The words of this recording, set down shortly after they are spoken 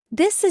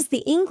This is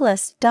the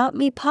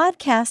Englist.me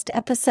podcast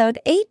episode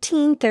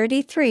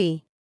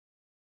 1833.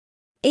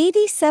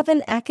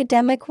 87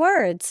 academic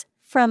words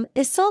from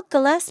Iseult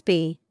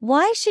Gillespie.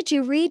 Why should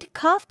you read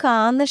Kafka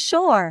on the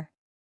Shore?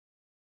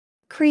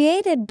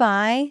 Created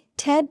by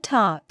TED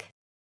Talk.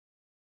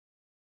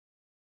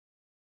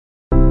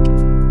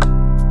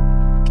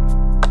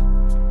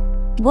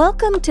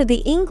 Welcome to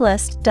the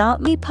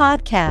Englist.me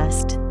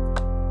podcast.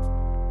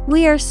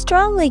 We are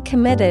strongly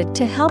committed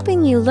to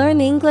helping you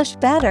learn English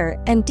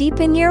better and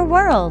deepen your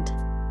world.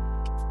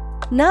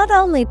 Not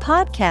only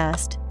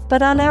podcast,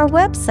 but on our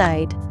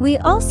website, we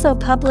also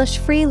publish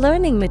free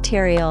learning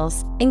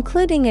materials,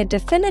 including a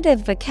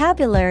definitive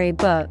vocabulary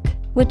book,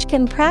 which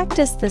can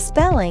practice the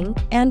spelling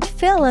and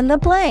fill in the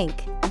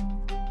blank.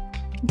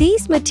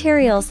 These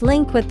materials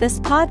link with this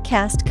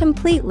podcast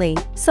completely,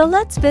 so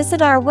let's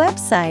visit our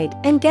website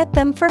and get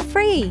them for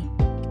free.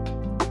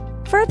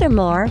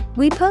 Furthermore,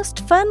 we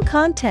post fun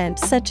content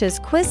such as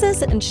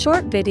quizzes and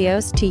short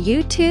videos to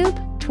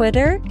YouTube,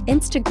 Twitter,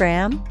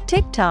 Instagram,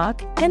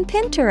 TikTok, and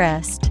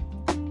Pinterest.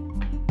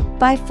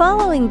 By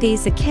following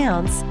these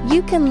accounts,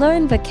 you can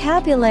learn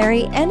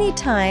vocabulary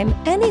anytime,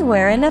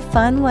 anywhere in a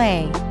fun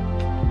way.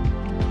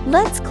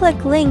 Let's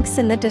click links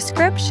in the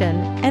description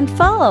and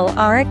follow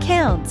our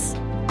accounts.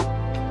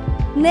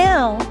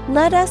 Now,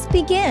 let us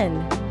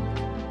begin.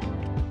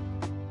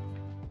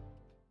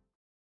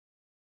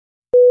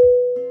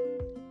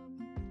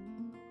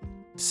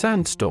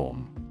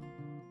 Sandstorm.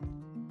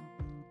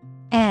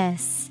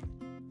 S-A-N-D-S-T-O-R-M.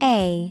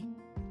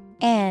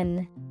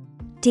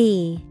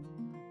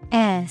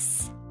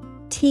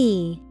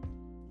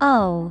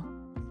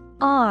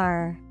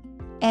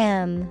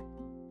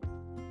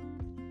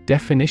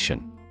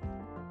 Definition: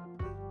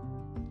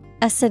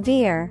 a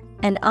severe,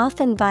 and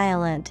often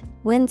violent,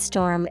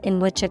 windstorm in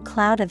which a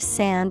cloud of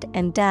sand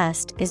and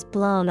dust is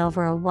blown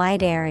over a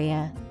wide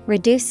area,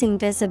 reducing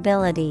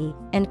visibility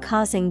and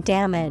causing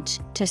damage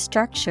to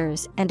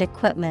structures and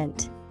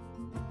equipment.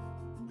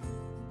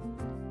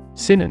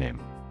 Synonym: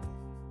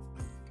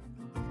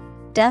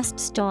 dust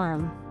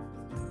storm,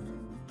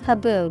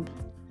 haboob.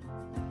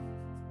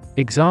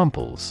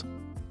 Examples: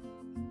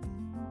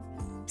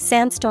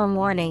 sandstorm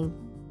warning,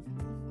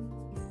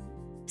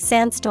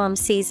 sandstorm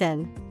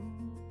season.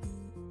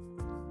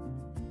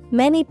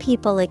 Many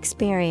people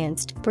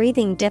experienced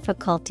breathing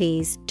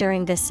difficulties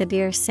during the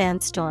severe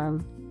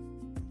sandstorm.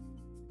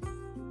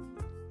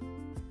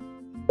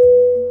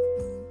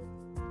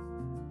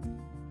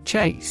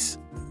 Chase.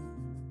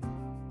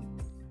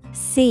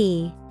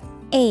 C-H-A-S-E.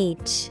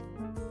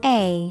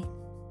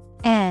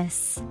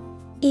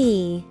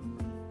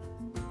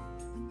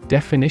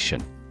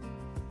 Definition: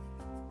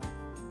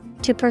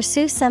 to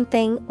pursue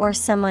something or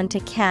someone,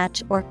 to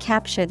catch or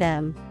capture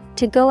them.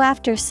 To go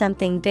after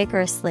something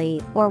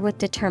vigorously or with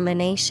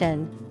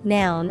determination.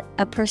 Noun,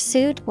 a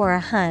pursuit or a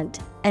hunt,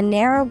 a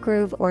narrow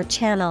groove or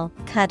channel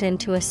cut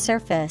into a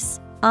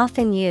surface,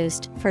 often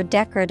used for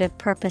decorative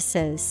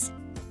purposes.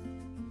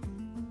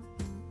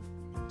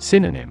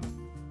 Synonym: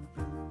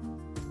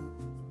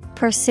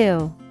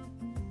 pursue,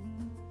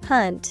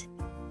 hunt,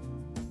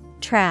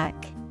 track.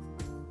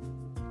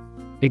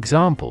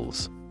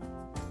 Examples: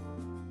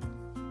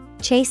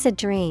 chase a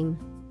dream,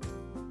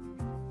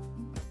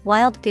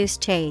 wild goose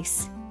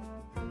chase.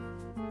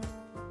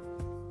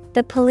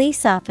 The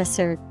police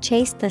officer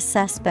chased the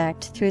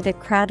suspect through the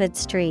crowded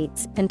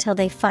streets until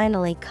they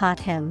finally caught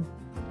him.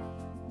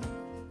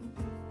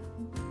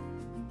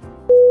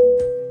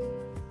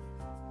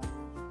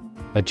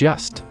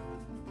 Adjust.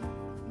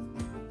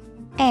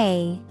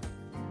 A-D-J-U-S-T.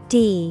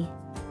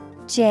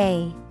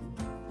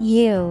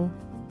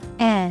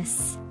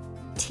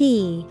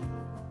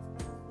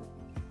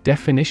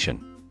 Definition: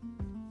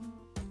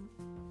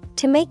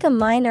 to make a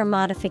minor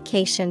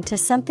modification to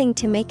something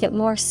to make it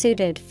more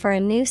suited for a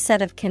new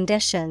set of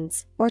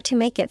conditions, or to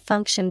make it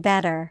function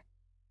better.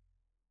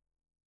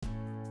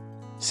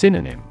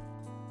 Synonym: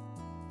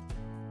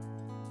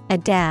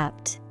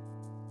 adapt,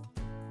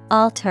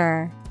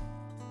 alter,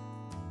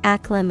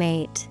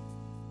 acclimate.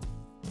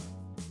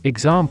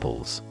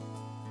 Examples: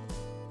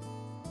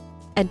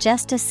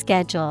 adjust a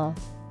schedule,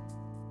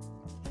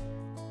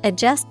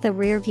 adjust the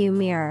rearview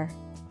mirror.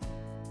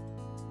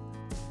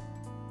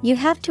 You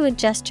have to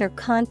adjust your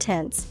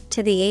contents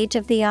to the age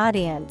of the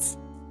audience.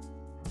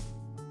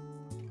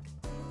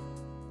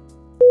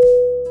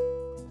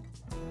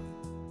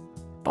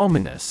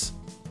 Ominous.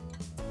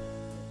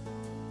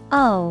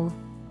 O-M-I-N-O-U-S.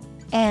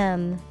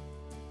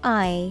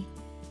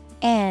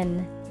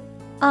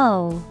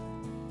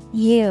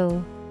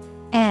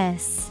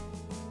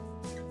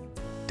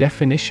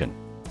 Definition: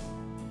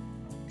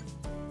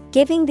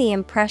 giving the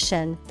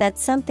impression that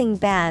something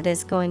bad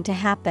is going to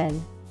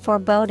happen,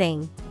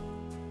 foreboding.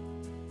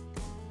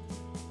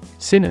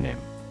 Synonym: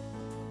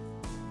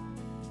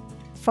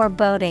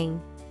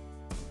 foreboding,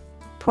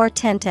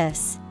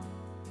 portentous,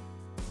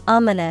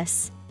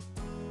 ominous.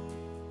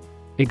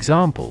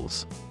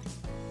 Examples: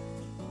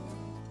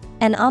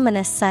 an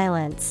ominous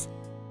silence,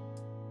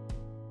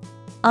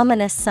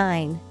 ominous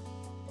sign.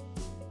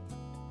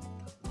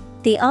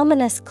 The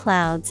ominous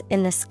clouds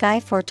in the sky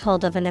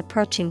foretold of an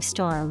approaching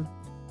storm.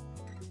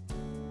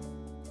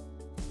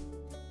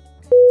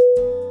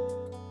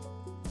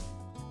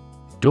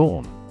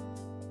 Dawn.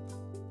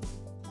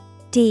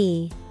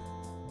 D-A-W-N.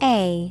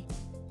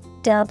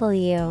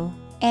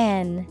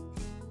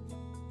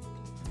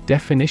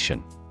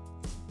 Definition: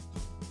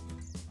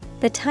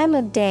 the time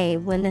of day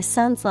when the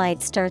sun's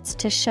light starts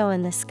to show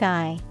in the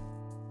sky.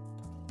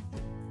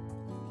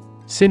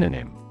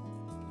 Synonym: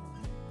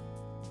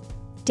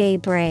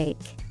 Daybreak,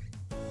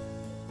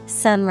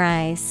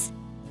 sunrise,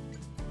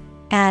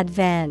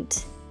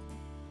 advent.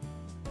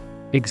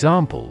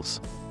 Examples: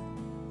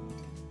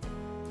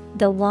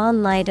 the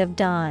wan light of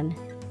dawn,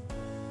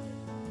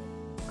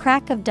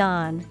 crack of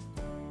dawn.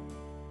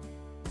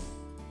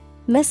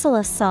 Missile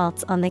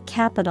assaults on the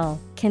capital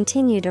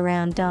continued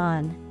around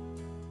dawn.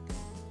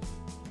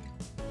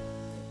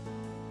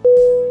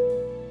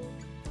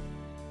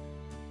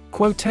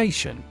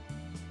 Quotation: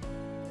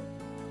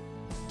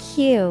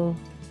 Quotation.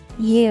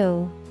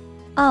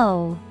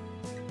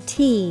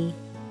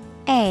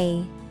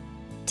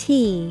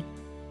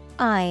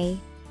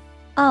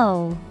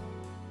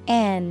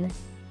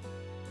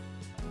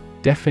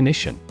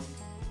 Definition: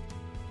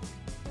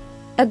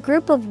 a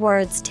group of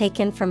words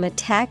taken from a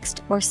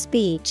text or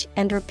speech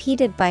and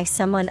repeated by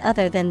someone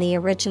other than the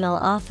original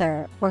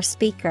author or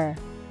speaker.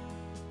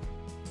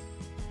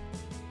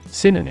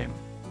 Synonym: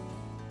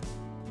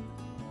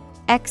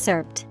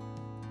 excerpt,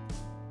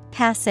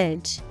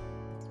 passage,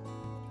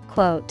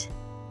 quote.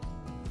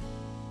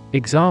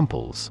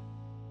 Examples: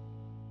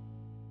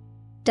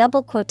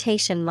 double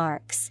quotation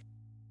marks.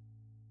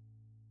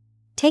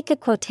 Take a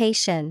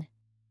quotation.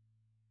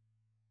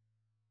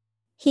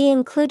 He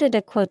included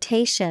a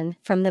quotation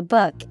from the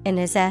book in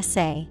his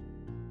essay.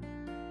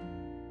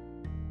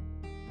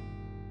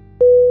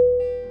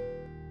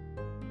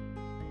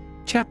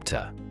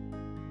 Chapter.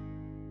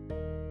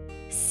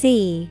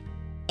 C-H-A-P-T-E-R.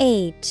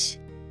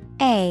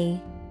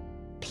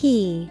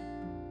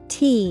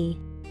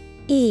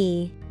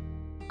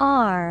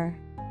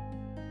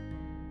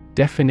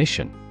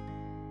 Definition: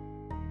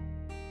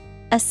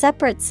 a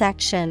separate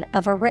section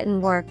of a written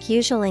work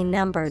usually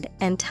numbered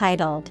and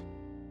titled.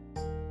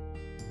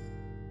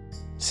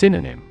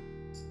 Synonym: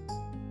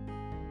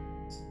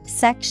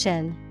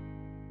 section,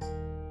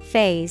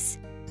 phase,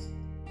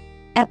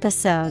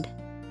 episode.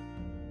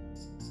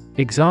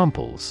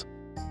 Examples: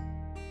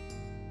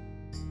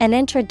 an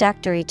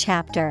introductory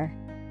chapter.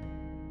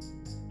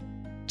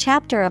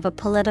 Chapter of a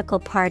political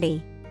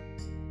party.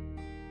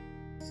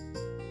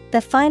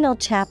 The final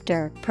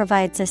chapter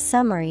provides a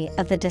summary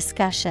of the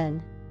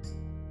discussion.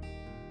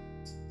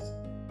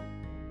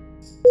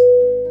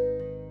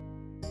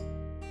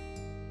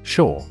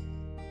 Shore.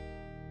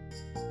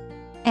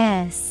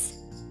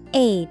 S-H-O-R-E.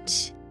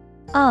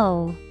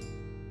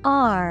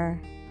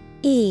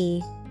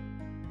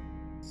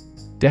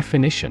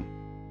 Definition: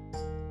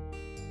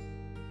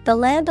 the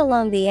land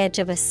along the edge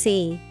of a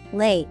sea,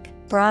 lake,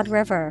 broad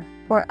river,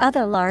 or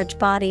other large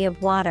body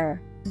of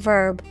water.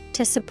 Verb,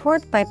 to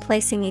support by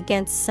placing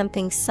against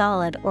something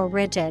solid or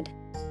rigid.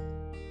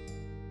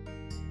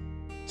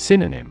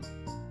 Synonym: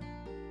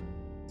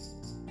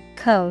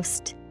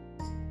 coast,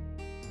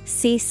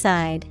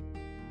 seaside,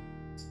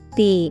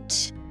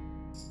 beach.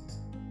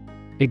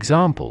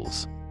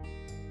 Examples: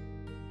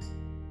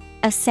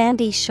 a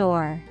sandy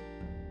shore.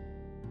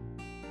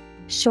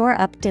 Shore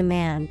up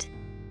demand.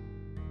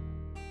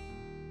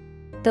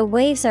 The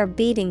waves are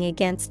beating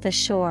against the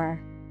shore.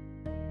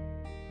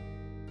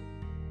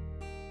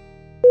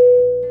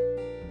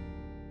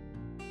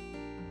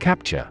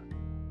 Capture.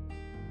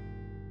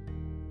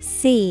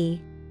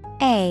 C-A-P-T-U-R-E.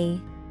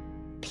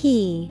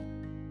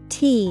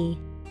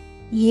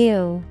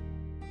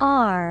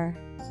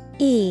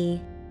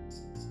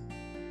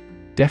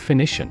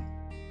 Definition: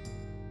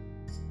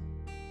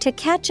 to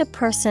catch a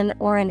person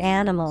or an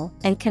animal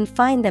and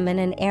confine them in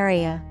an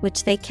area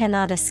which they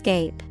cannot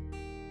escape.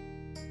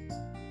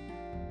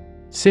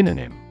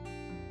 Synonym: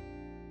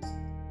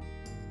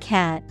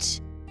 catch,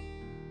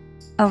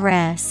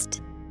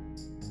 arrest,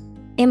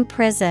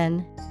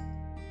 imprison.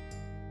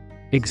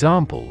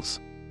 Examples: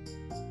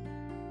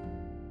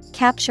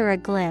 capture a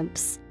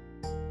glimpse.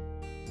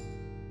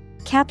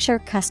 Capture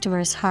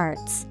customers'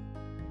 hearts.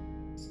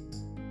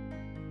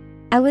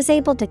 I was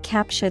able to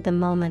capture the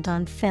moment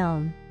on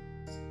film.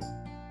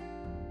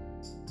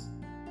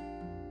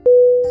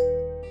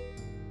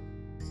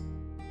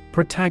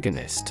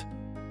 Protagonist.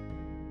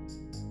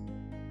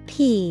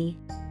 P-R-O-T-A-G-O-N-I-S-T.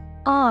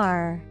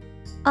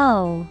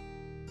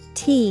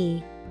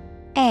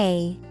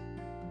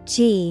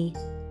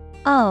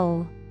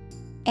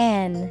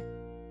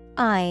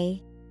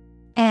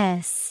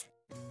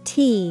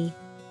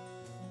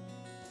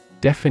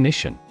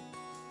 Definition: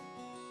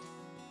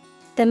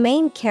 the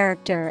main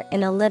character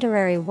in a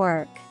literary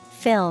work,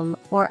 film,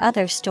 or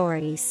other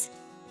stories.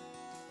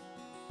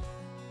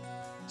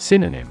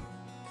 Synonym: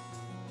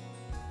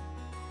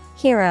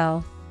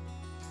 hero,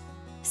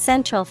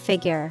 central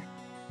figure,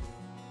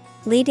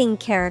 leading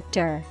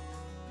character.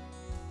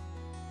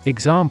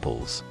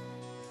 Examples: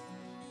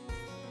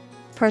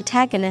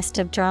 protagonist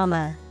of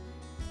drama.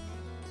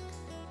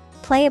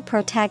 Play a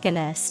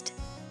protagonist.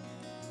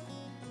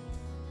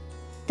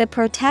 The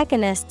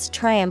protagonist's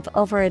triumph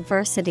over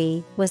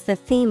adversity was the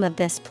theme of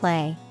this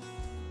play.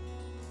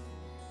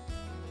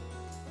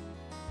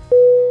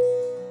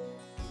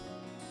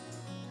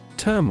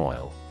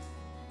 Turmoil.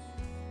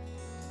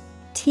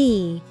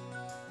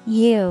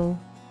 Turmoil.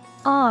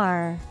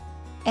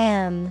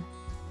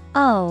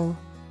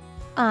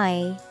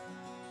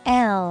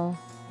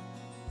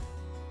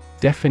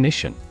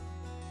 Definition: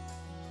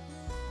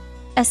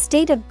 a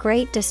state of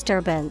great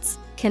disturbance,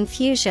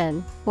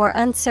 confusion, or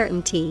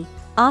uncertainty,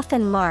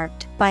 often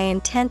marked by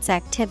intense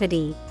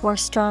activity or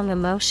strong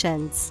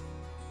emotions.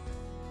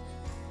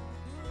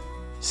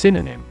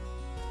 Synonym: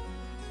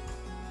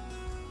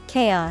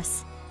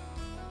 chaos,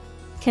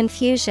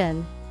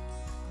 confusion,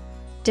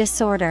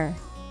 disorder.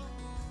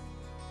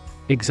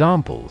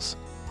 Examples: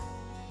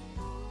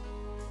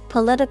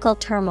 political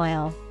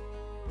turmoil,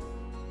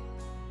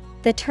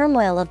 the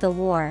turmoil of the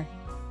war.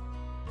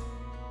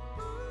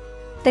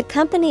 The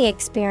company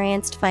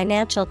experienced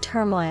financial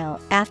turmoil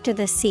after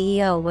the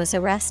CEO was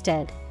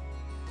arrested.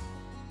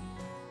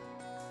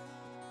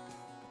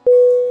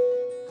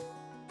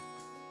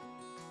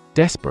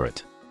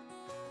 Desperate.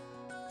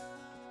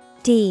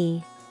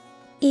 D-E-S-P-E-R-A-T-E.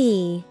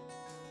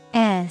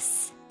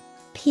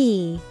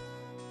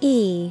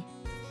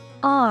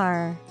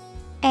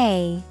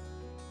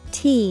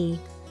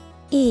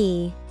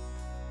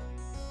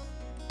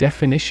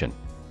 Definition: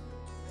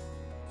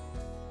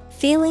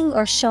 feeling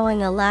or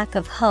showing a lack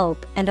of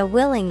hope and a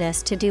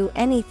willingness to do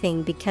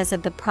anything because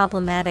of the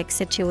problematic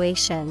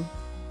situation.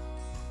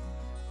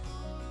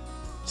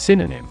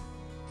 Synonym: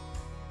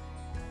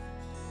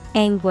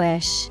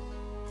 anguish,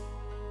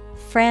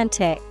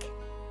 frantic,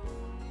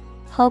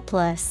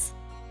 hopeless.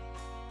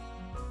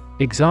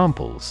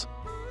 Examples: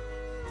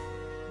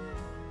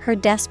 her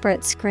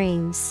desperate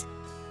screams,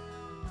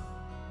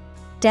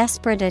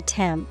 desperate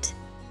attempt.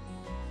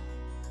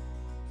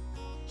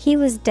 He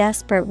was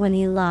desperate when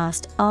he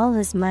lost all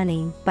his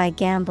money by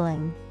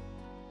gambling.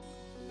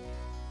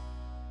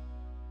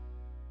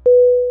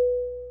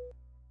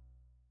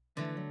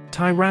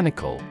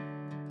 Tyrannical.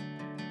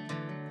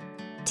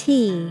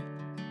 T-Y-R-A-N-N-I-C-A-L.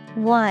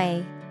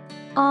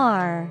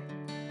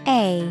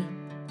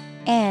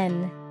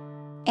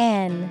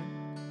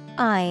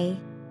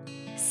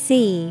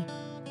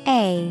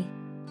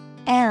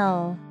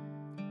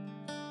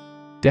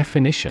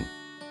 Definition: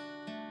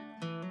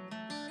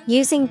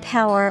 using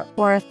power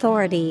or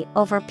authority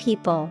over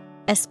people,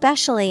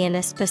 especially in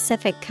a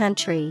specific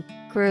country,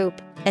 group,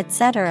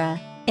 etc.,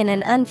 in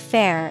an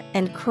unfair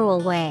and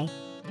cruel way.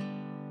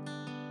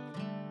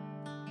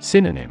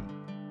 Synonym: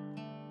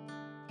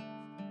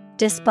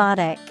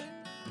 despotic,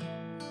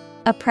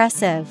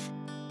 oppressive,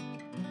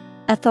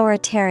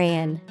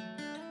 authoritarian.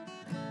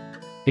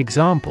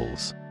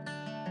 Examples: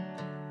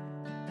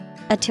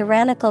 a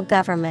tyrannical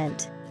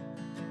government,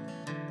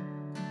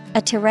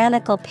 a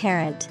tyrannical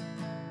parent.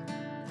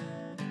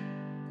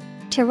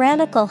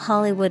 Tyrannical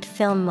Hollywood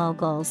film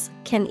moguls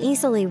can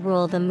easily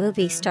rule the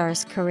movie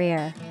star's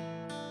career.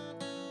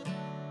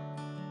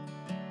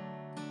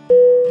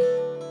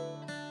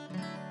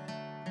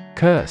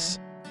 Curse.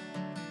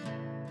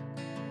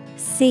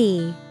 C-U-R-S-E.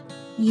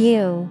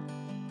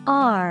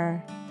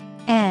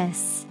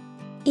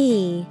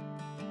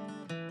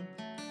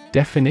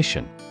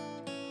 Definition: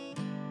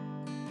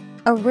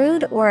 a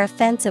rude or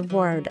offensive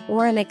word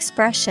or an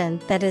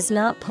expression that is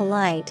not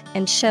polite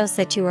and shows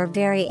that you are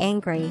very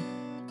angry.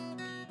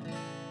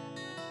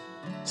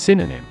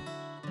 Synonym: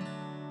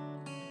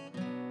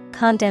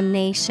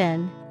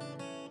 condemnation,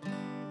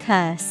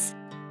 cuss,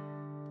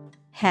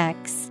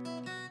 hex.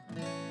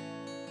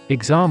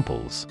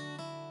 Examples: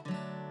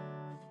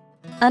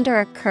 under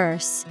a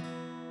curse,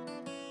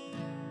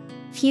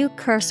 few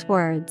curse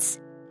words.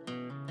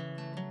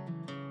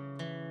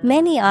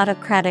 Many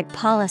autocratic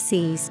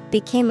policies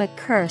became a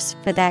curse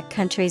for that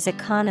country's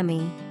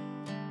economy.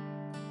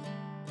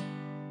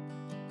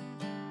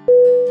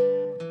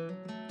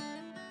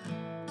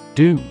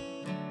 Doom.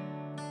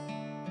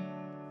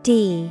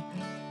 D-O-O-M.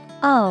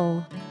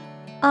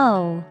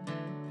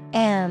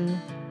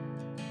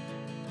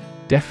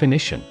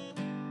 Definition: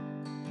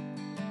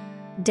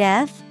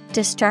 death,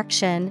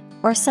 destruction,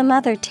 or some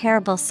other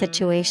terrible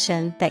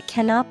situation that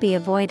cannot be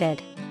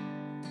avoided.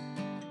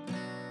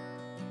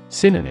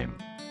 Synonym: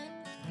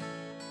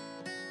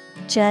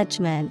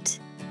 judgment,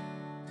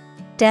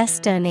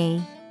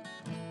 destiny,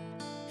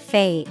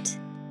 fate.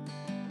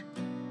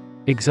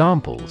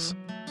 Examples: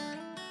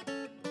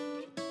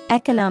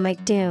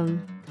 economic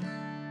doom,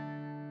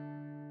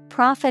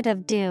 prophet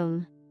of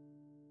doom.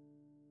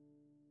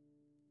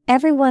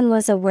 Everyone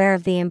was aware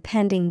of the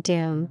impending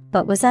doom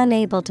but was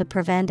unable to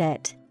prevent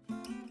it.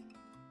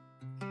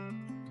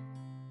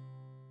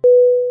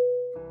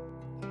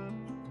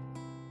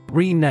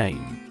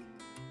 Rename.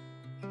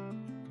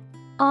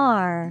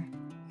 R-E-N-A-M-E.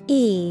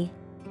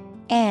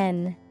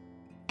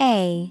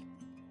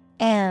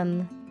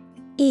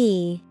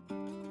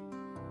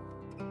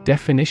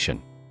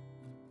 Definition: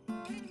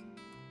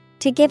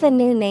 to give a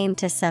new name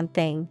to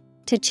something,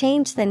 To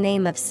change the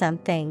name of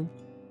something.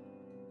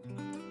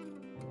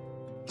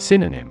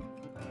 Synonym: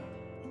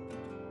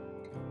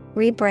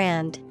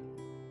 Rebrand,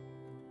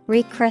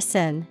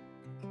 rechristen,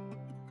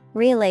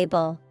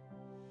 relabel.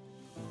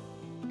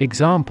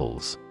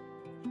 Examples: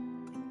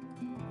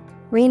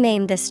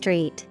 Rename the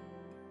street.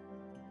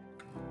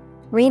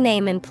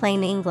 Rename in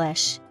plain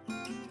English.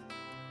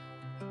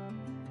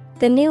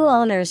 The new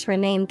owners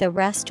renamed the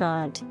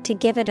restaurant to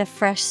give it a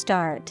fresh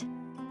start.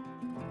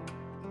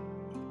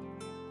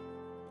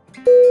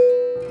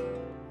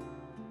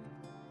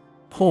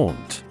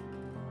 Haunt.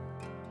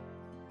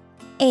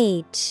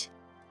 H-A-U-N-T.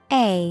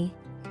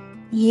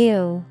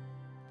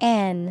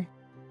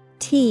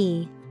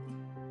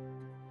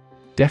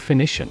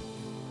 Definition: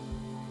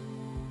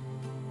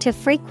 To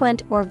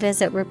frequent or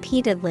visit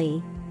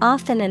repeatedly,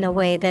 often in a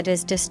way that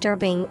is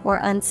disturbing or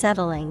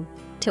unsettling.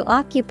 To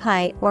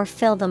occupy or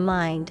fill the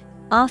mind,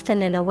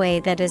 often in a way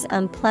that is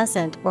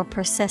unpleasant or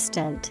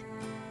persistent.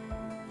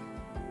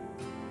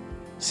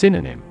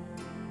 Synonym: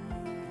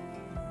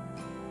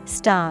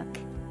 Stalk,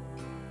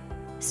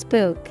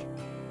 spook,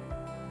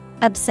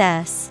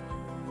 obsess.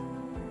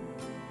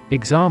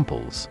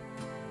 Examples: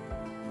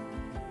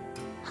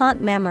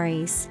 Haunt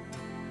memories.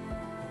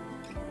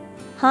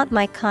 Haunt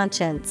my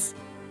conscience.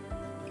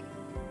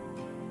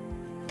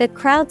 The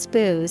crowd's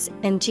boos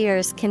and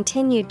jeers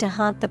continued to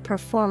haunt the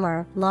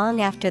performer long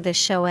after the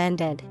show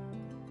ended.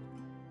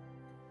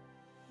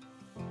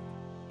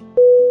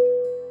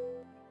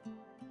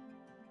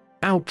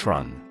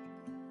 Outrun.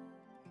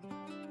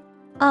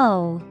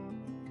 O-U-T-R-U-N.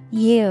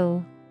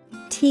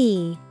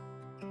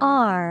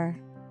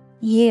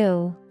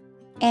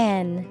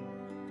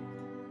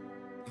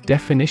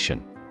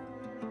 Definition: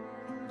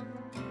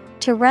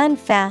 To run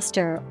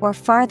faster or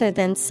farther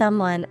than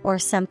someone or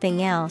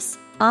something else,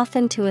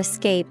 often to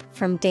escape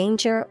from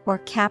danger or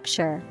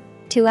capture.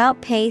 To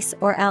outpace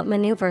or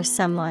outmaneuver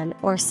someone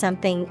or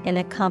something in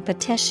a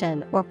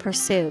competition or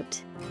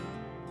pursuit.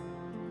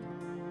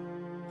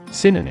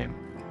 Synonym: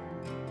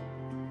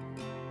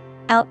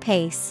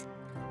 Outpace,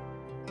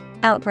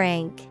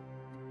 outrank,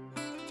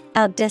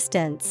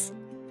 outdistance.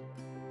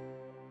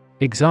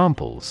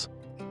 Examples: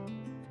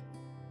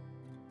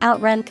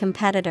 Outrun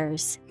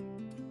competitors.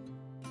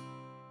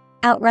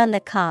 Outrun the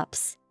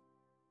cops.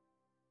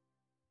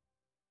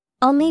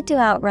 I'll need to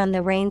outrun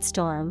the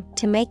rainstorm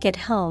to make it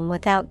home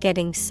without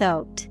getting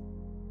soaked.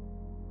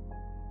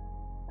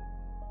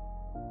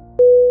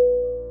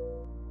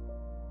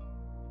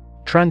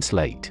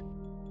 Translate.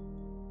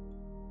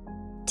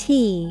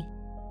 T-R-A-N-S-L-A-T-E.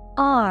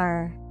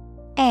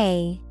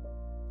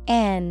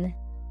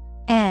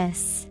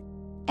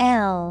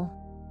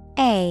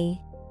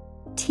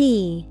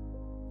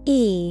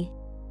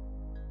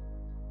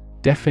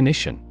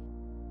 Definition: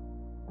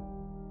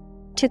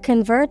 To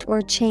convert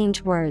or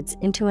change words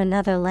into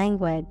another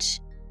language.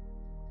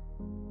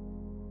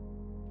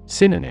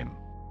 Synonym: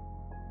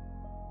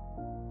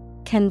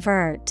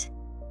 Convert,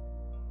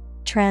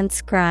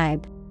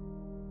 transcribe,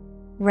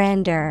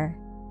 render.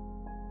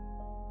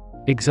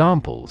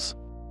 Examples: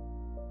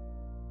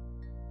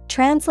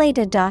 Translate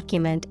a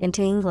document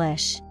into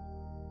English.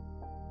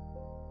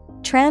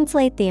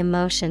 Translate the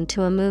emotion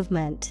to a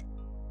movement.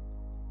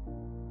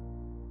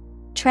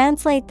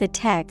 Translate the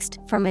text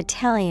from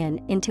Italian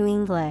into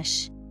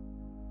English.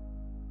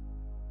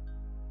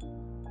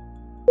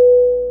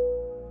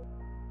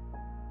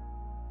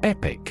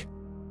 Epic.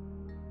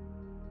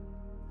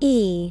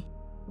 E-P-I-C.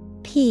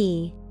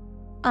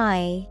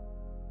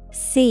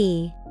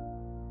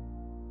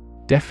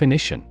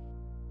 Definition: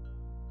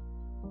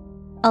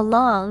 A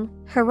long,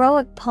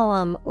 heroic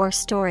poem or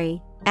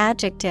story.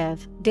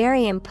 Adjective,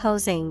 very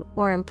imposing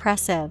or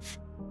impressive.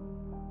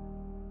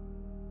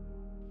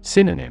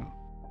 Synonym: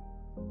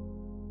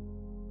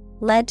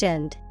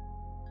 Legend,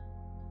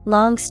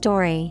 long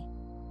story,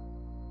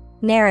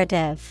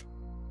 narrative.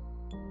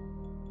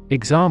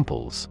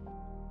 Examples: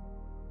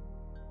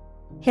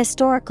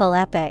 Historical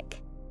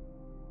epic,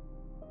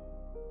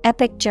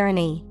 epic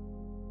journey.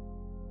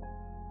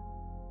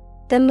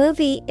 The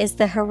movie is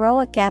the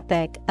heroic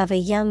epic of a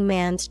young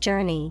man's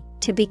journey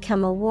to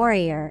become a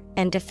warrior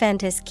and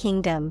defend his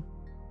kingdom.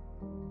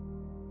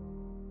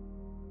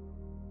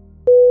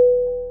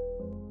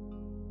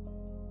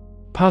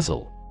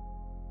 Puzzle.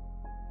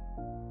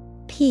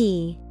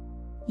 P-U-Z-Z-L-E.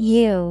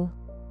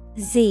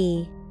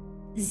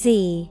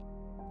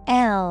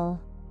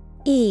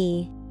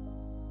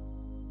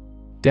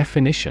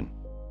 Definition: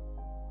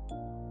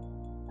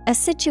 A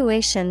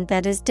situation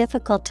that is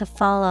difficult to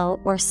follow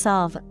or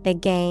solve, a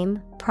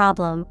game,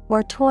 problem,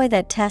 or toy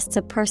that tests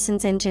a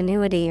person's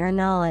ingenuity or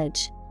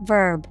knowledge.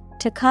 Verb,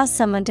 to cause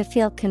someone to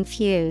feel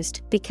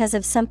confused because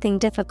of something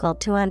difficult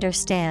to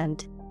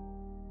understand.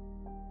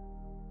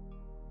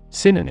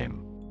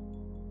 Synonym: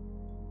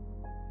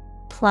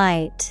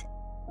 Plight,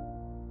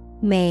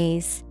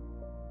 maze.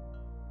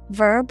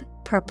 Verb,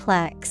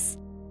 perplex.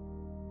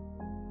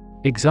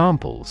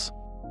 Examples: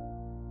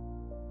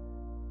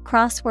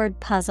 Crossword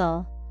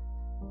puzzle,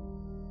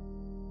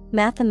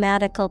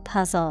 mathematical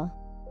puzzle.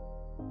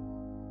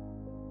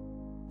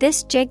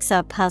 This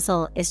jigsaw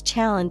puzzle is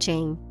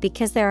challenging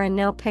because there are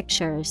no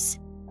pictures.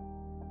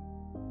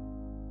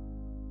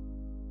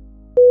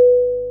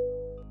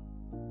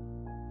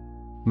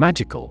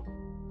 Magical.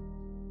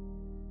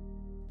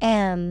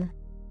 M-A-G-I-C-A-L.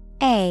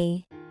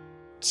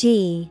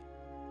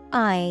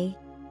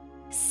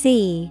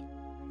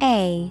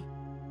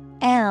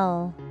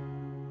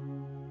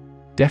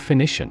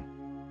 Definition: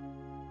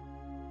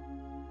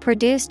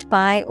 Produced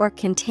by or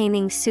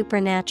containing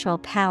supernatural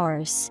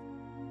powers.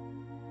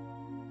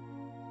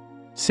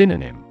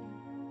 Synonym: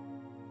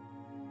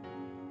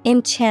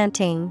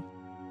 Enchanting,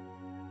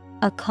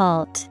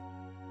 occult,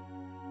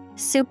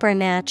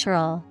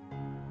 supernatural.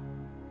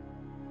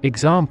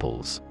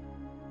 Examples: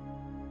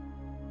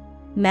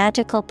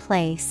 Magical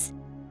place,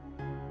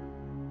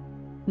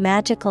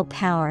 magical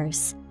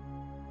powers.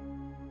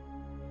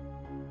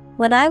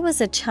 When I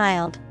was a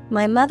child,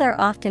 my mother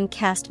often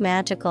cast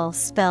magical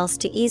spells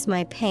to ease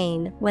my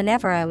pain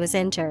whenever I was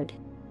injured.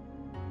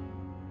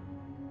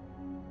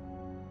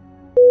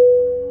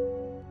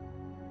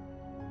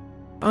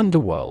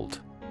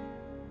 Underworld.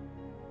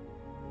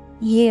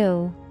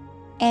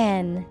 U-N-D-E-R-W-O-R-L-D.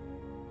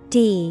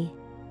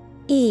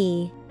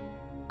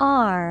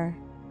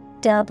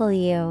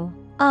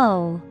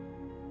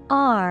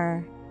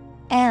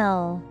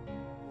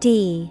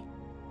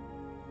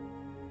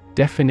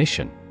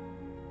 Definition: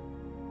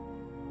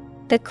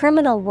 The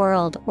criminal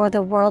world or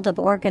the world of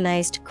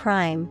organized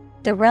crime,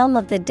 the realm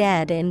of the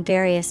dead in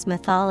various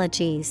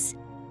mythologies.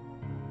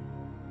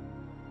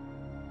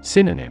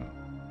 Synonym: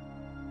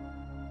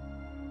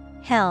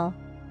 Hell,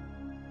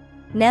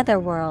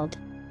 netherworld,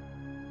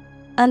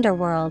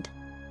 underworld.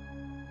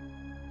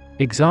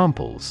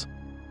 Examples: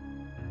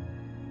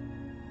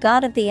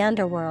 God of the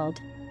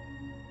underworld,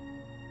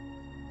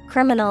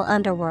 criminal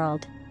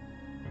underworld.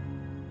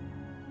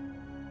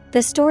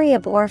 The story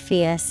of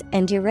Orpheus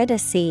and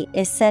Eurydice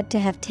is said to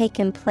have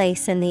taken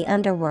place in the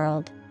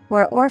underworld,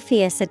 where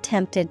Orpheus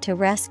attempted to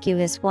rescue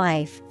his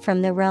wife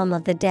from the realm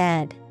of the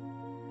dead.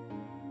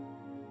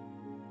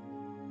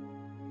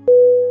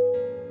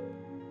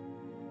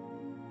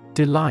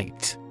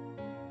 Delight.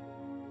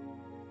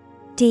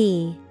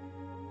 D-E-L-I-G-H-T.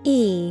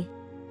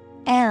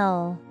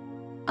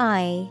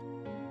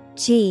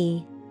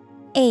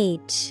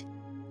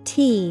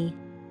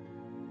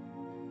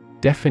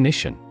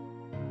 Definition: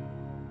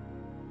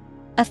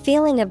 A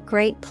feeling of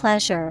great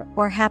pleasure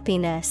or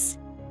happiness.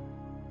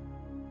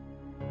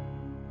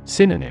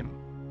 Synonym: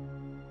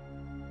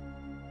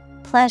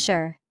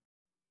 Pleasure,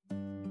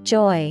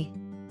 joy,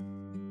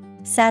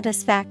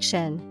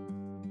 satisfaction.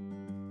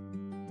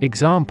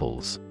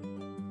 Examples: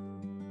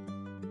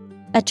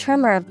 A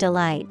tremor of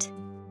delight.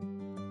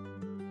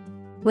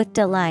 With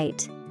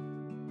delight.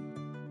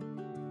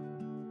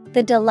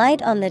 The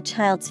delight on the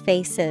child's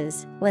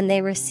faces when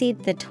they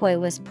received the toy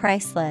was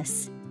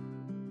priceless.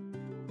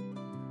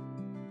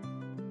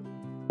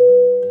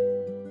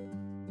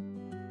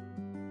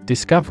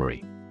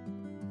 Discovery.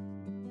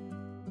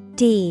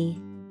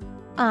 D-I-S-C-O-V-E-R-Y.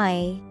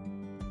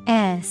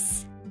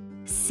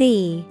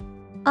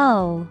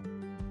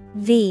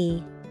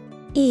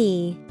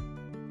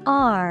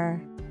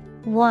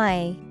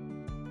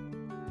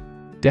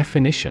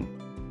 Definition: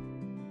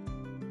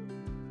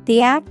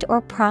 The act or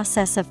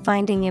process of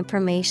finding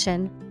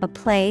information, a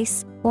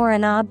place, or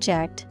an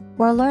object,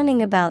 or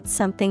learning about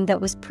something that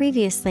was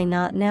previously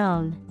not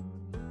known.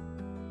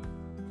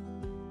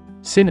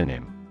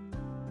 Synonym: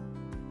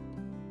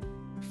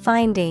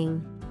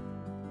 Finding,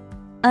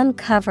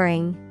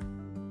 uncovering,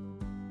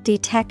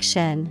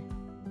 detection.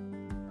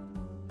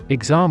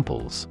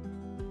 Examples: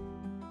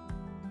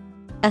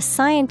 A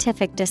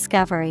scientific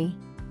discovery.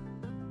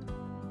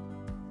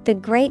 The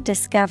great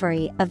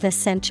discovery of the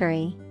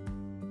century.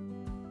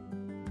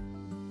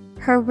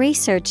 Her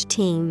research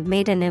team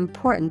made an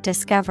important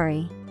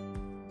discovery.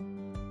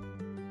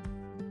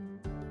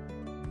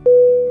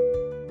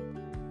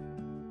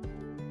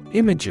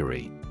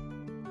 Imagery.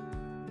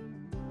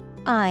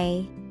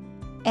 I-M-A-G-E-R-Y.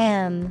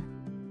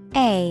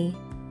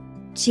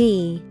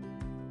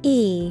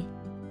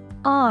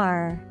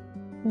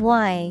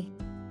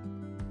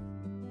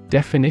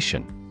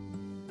 Definition: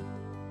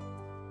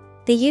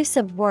 The use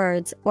of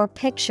words or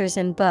pictures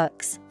in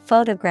books,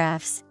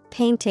 photographs,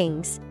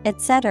 paintings,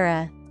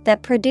 etc.,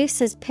 that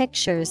produces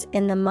pictures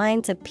in the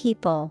minds of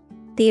people,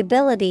 the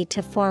ability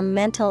to form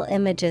mental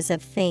images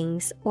of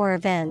things or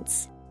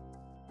events.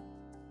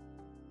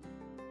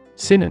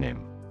 Synonym: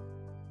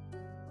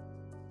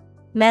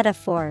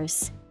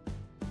 Metaphors,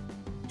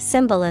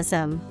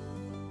 symbolism,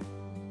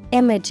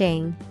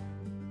 imaging.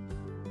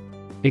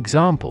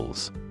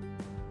 Examples: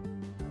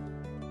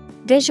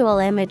 Visual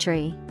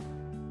imagery,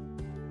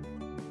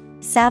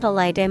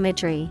 satellite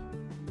imagery.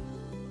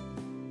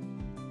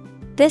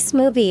 This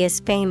movie is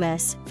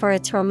famous for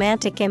its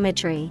romantic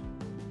imagery.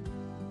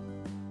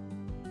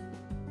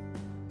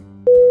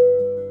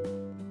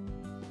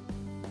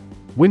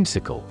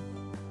 Whimsical.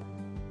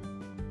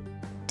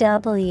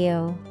 W-H-I-M-S-I-C-A-L.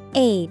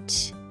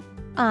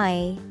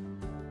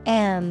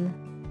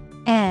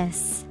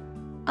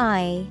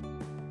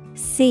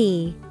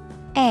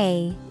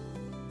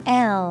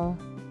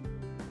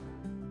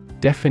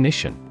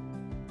 Definition: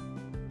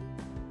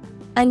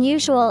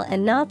 unusual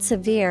and not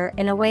severe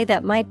in a way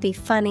that might be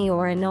funny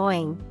or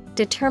annoying,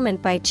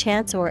 determined by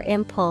chance or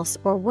impulse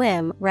or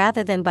whim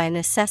rather than by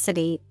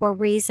necessity or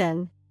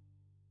reason.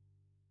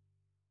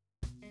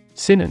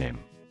 Synonym: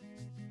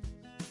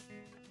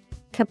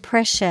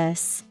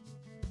 Capricious,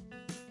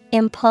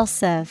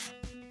 impulsive,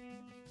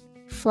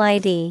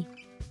 flighty.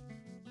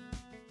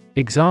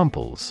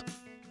 Examples: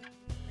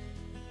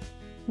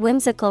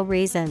 whimsical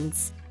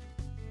reasons.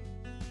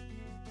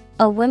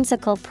 A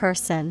whimsical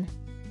person.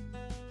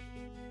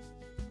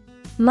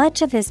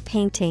 Much of his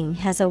painting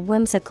has a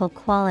whimsical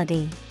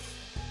quality.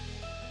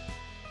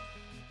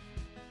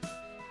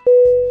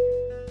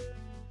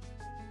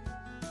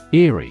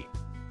 Eerie.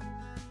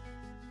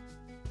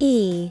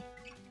 E.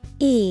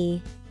 E.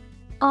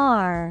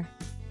 R.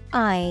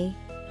 I.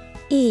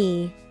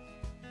 E.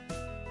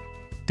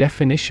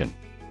 Definition: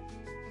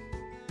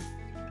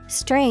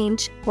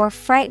 strange or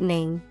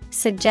frightening,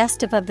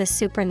 suggestive of the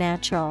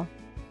supernatural.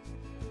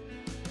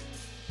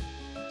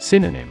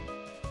 Synonym: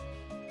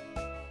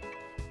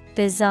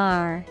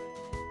 bizarre,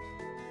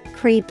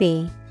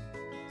 creepy,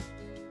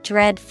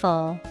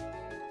 dreadful.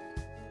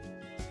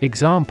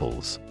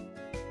 Examples: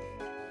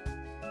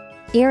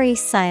 eerie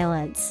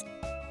silence.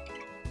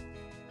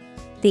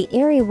 The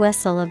eerie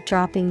whistle of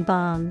dropping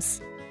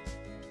bombs.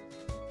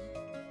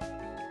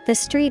 The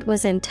street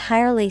was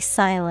entirely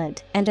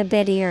silent and a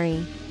bit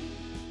eerie.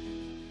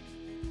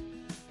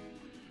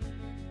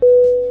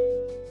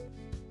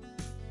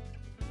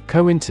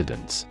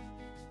 Coincidence.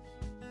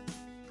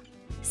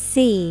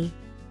 C.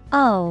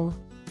 O.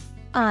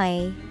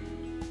 I.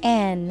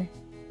 N.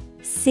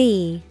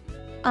 C.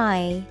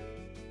 I.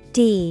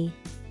 D.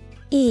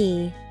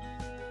 E.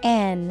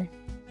 N.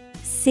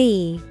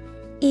 C.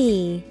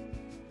 E.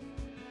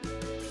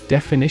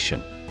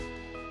 Definition: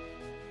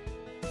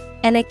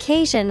 an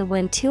occasion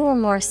when two or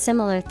more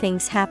similar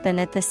things happen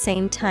at the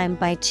same time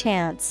by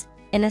chance,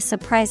 in a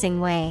surprising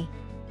way.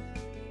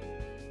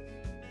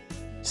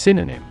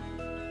 Synonym: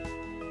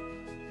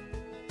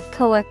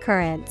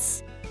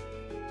 co-occurrence,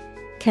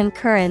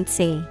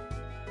 concurrency,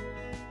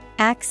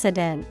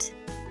 accident.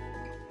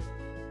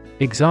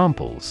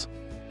 Examples: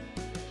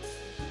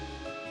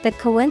 the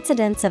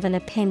coincidence of an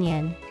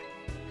opinion.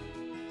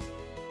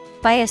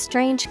 By a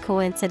strange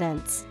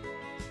coincidence.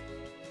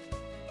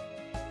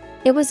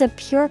 It was a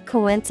pure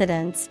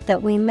coincidence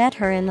that we met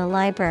her in the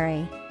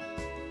library.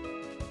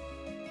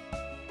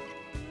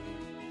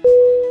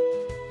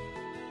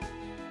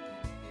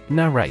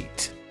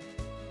 Narrate.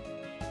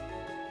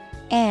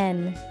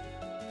 N.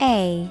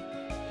 A.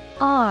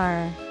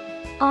 R.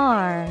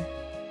 R.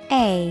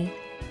 A.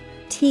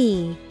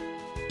 T.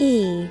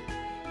 E.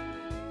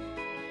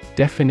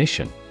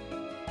 Definition: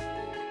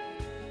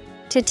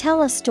 to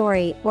tell a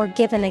story or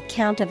give an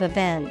account of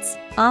events,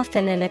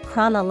 often in a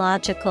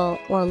chronological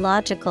or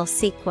logical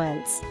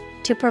sequence,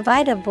 to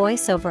provide a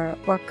voiceover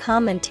or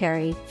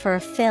commentary for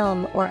a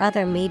film or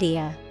other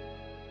media.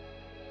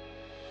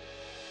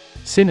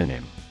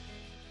 Synonym: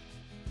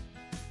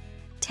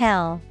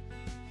 tell,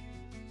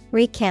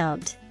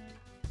 recount,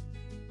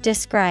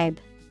 describe.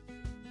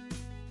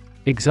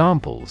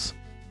 Examples: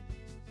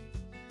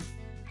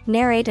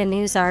 narrate a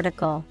news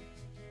article.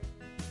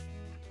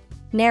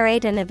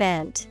 Narrate an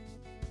event.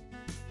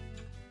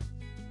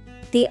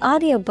 The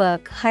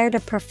audiobook hired a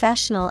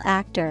professional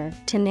actor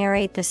to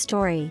narrate the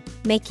story,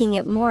 making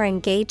it more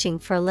engaging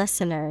for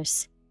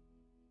listeners.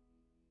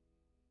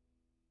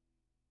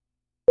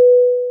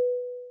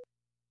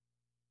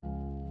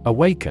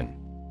 Awaken.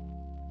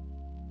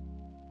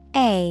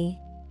 A.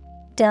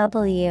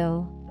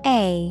 W.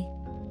 A.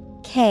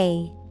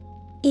 K.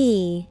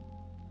 E.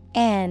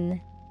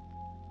 N.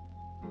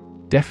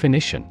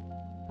 Definition: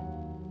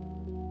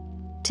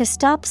 to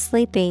stop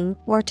sleeping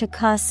or to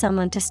cause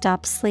someone to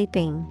stop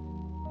sleeping.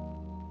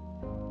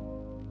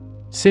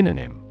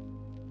 Synonym: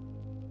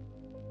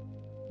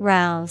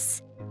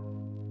 rouse,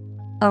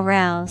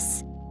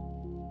 arouse,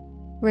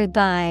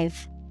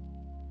 revive.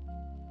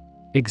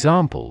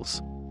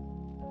 Examples: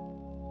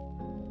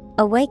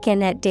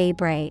 awaken at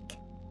daybreak.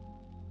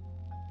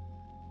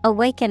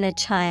 Awaken a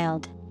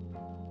child.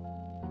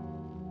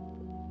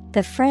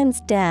 The friend's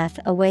death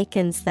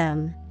awakens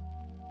them.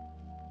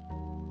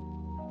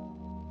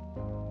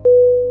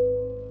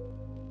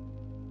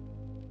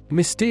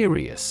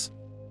 Mysterious.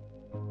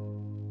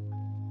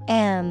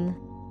 M.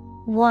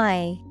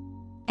 Y.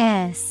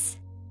 S.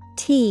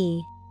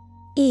 T.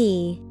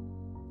 E.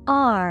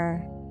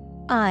 R.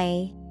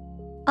 I.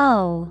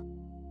 O.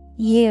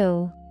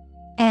 U.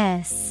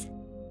 S.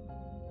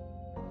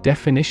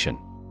 Definition: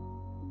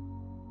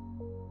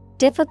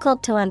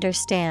 difficult to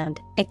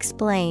understand,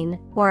 explain,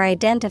 or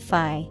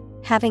identify,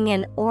 having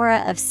an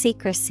aura of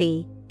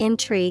secrecy,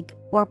 intrigue,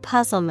 or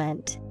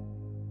puzzlement.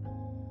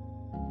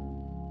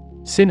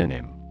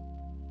 Synonym: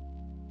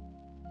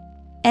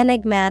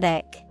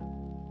 enigmatic,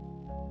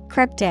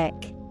 cryptic,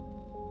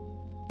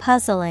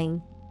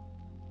 puzzling.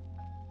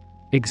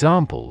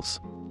 Examples: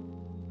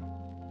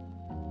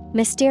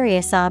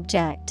 mysterious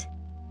object.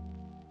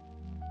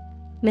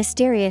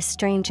 Mysterious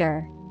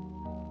stranger.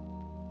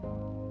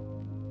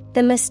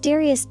 The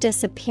mysterious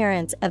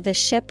disappearance of the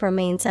ship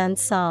remains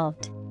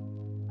unsolved.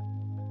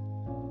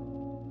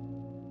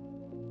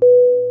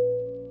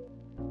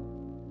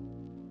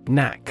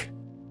 Knack.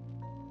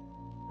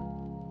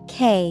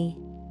 K-N-A-C-K.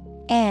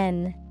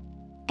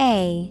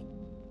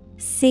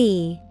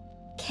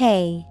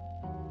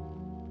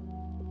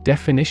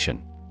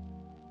 Definition: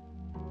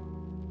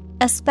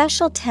 a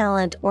special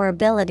talent or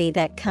ability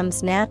that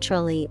comes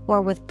naturally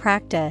or with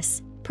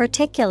practice,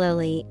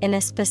 particularly in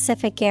a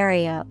specific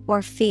area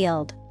or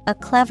field, a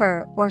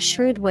clever or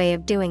shrewd way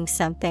of doing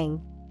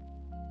something.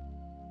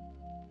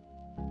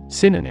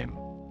 Synonym: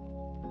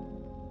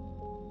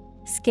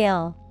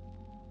 Skill,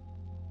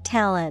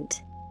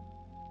 talent,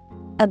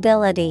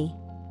 ability.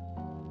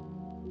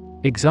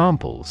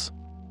 Examples: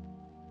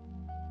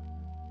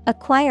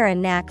 acquire a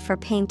knack for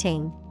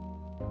painting.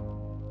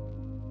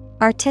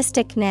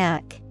 Artistic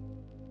knack.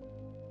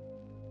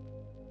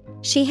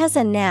 She has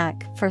a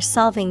knack for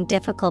solving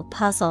difficult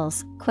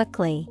puzzles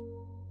quickly.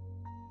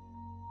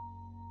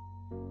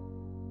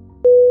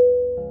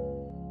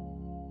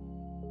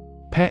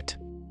 Pet.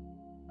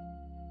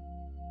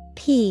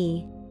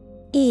 P-E-T.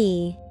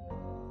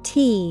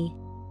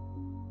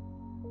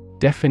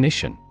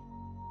 Definition: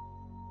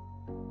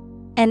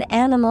 an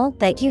animal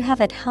that you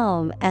have at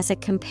home as a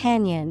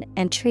companion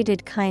and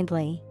treated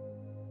kindly.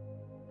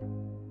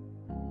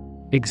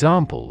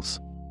 Examples: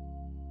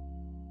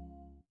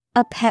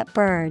 a pet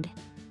bird.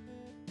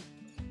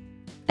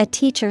 A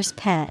teacher's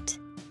pet.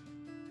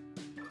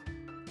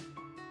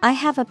 I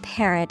have a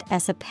parrot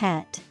as a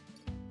pet.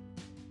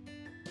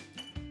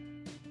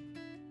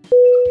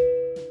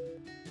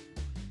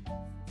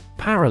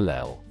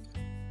 Parallel.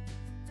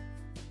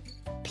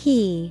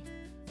 P-A-R-A-L-L-E.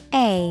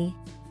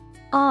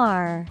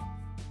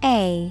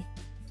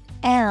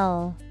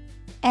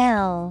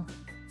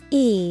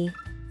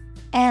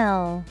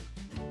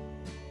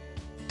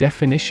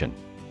 Definition: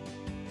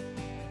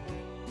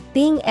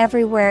 being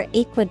everywhere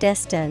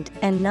equidistant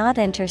and not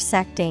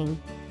intersecting,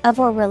 of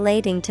or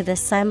relating to the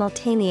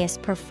simultaneous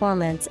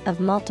performance of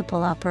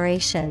multiple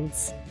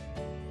operations.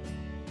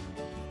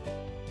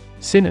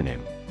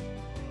 Synonym: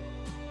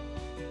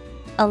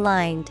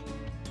 aligned,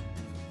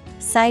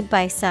 side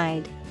by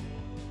side,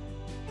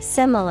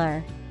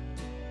 similar.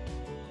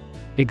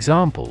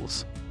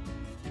 Examples: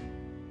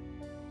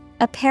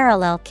 a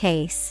parallel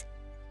case.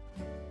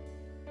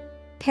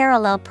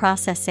 Parallel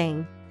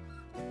processing.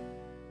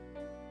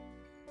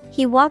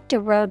 He walked a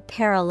road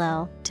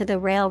parallel to the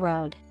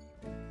railroad.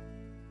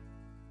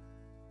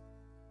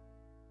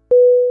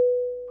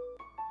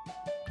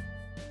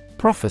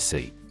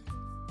 Prophecy.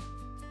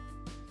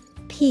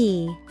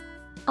 P-R-O-P-H-E-C-Y.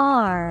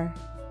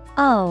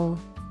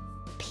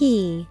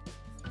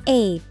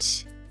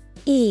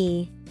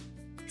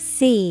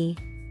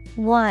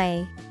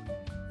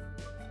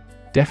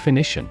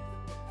 Definition: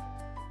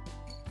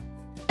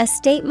 a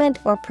statement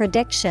or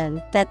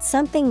prediction that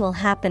something will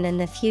happen in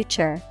the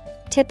future,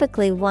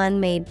 typically one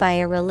made by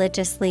a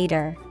religious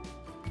leader.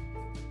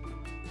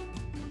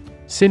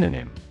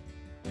 Synonym: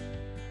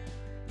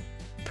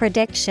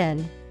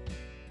 prediction,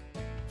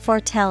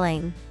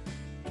 foretelling,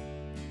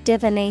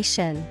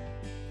 divination.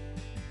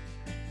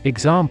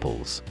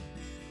 Examples: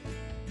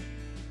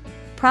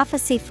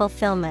 prophecy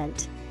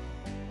fulfillment.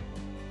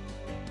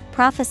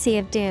 Prophecy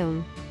of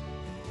doom.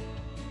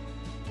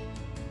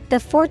 The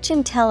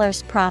fortune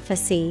teller's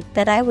prophecy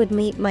that I would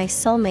meet my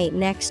soulmate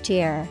next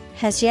year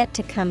has yet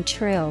to come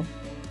true.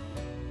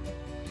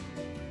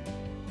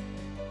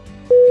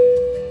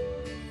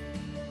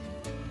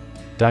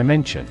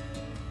 Dimension.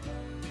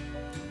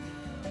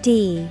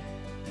 D-I-M-E-N-S-I-O-N.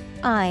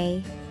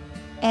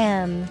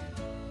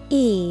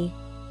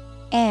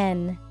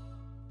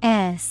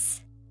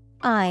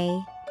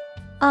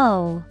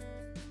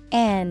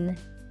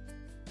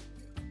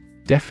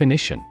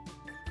 Definition: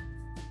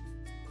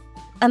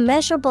 a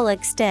measurable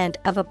extent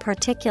of a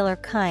particular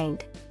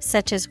kind,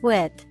 such as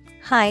width,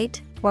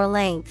 height, or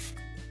length.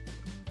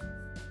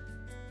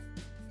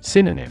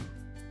 Synonym: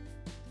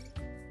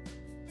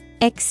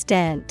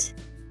 extent,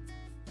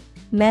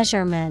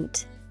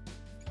 measurement,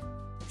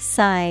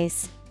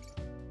 size.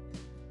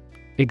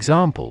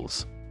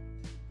 Examples: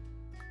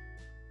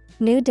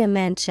 new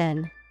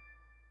dimension.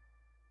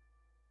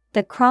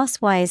 The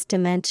crosswise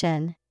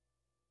dimension.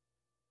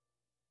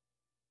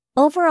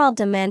 Overall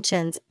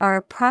dimensions are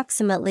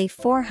approximately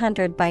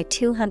 400 by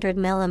 200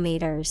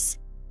 millimeters.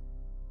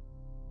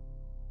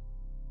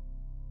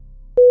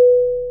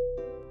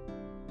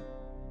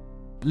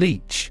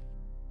 Leech.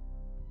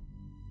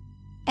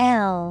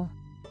 L-E-E-C-H.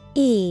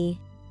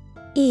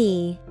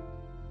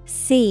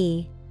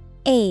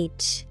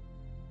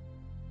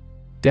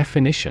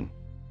 Definition: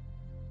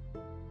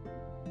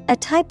 a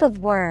type of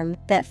worm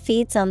that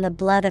feeds on the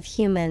blood of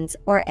humans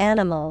or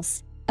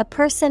animals. A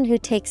person who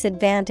takes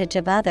advantage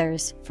of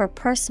others for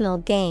personal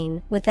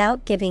gain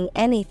without giving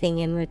anything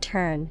in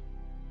return.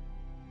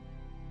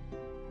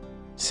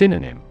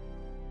 Synonym: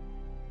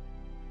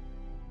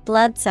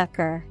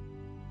 bloodsucker,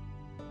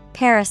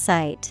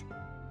 parasite,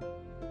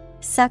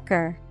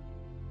 sucker.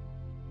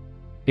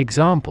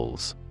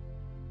 Examples: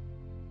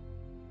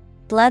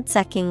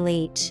 blood-sucking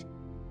leech.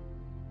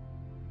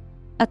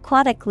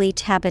 Aquatic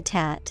leech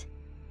habitat.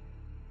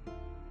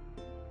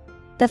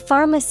 The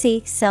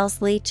pharmacy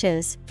sells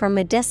leeches for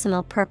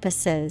medicinal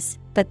purposes,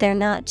 but they're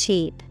not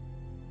cheap.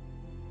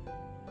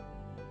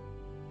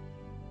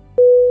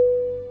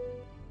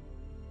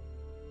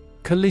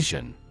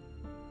 Collision.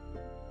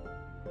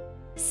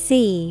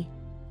 COLLISION.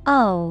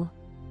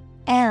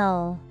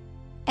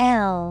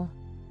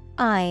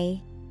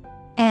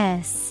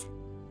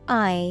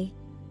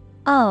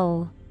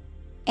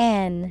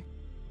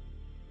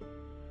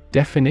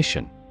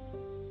 Definition.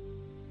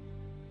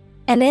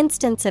 An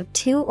instance of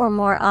two or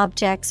more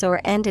objects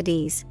or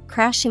entities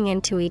crashing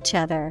into each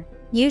other,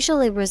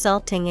 usually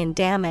resulting in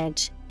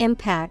damage,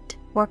 impact,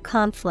 or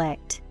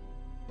conflict.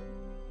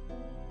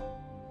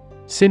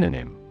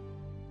 Synonym.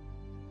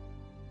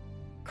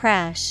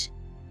 Crash,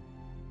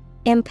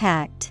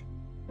 impact,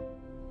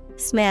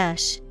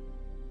 smash.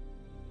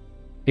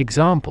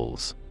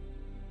 Examples.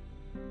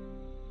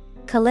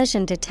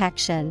 Collision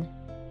detection.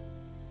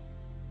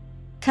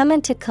 Come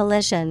into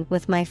collision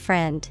with my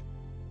friend.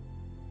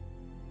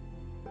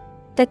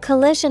 The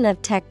collision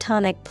of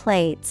tectonic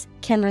plates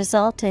can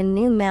result in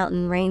new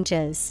mountain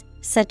ranges,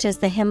 such as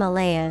the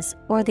Himalayas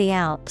or the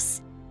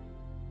Alps.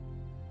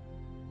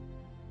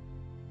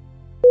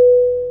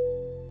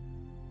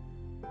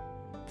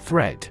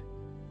 Thread.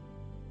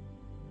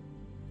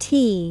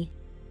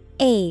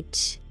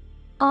 THREAD.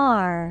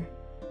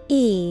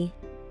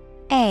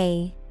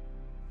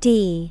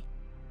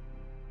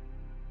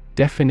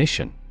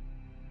 Definition.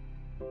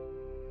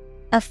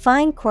 A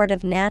fine cord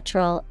of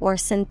natural or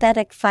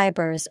synthetic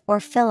fibers or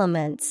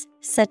filaments,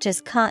 such as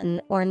cotton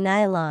or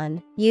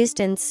nylon, used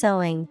in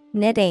sewing,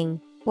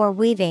 knitting, or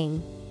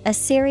weaving. A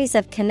series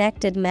of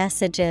connected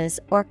messages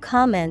or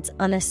comments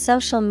on a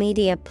social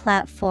media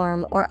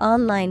platform or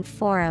online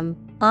forum,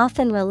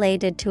 often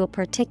related to a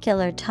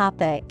particular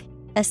topic.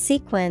 A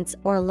sequence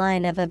or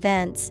line of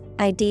events,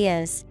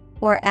 ideas,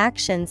 or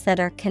actions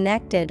that are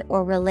connected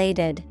or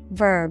related.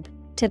 Verb.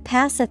 To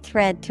pass a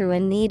thread through a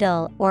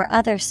needle or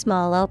other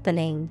small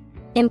opening,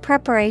 in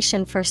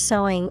preparation for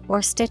sewing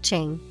or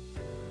stitching.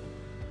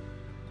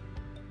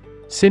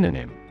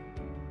 Synonym.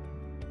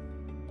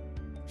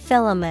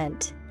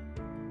 Filament,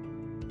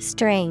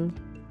 string,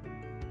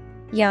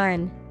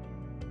 yarn.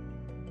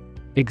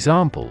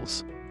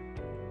 Examples.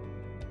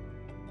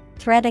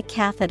 Thread a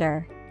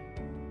catheter.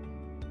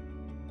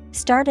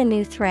 Start a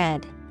new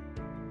thread.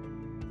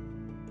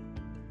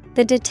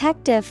 The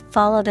detective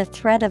followed a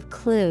thread of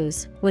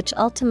clues which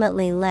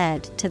ultimately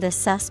led to the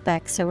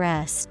suspect's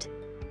arrest.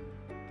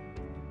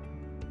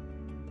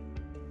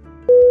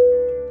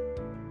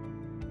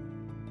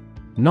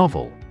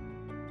 Novel.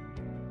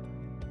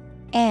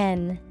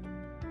 N-O-V-E-L.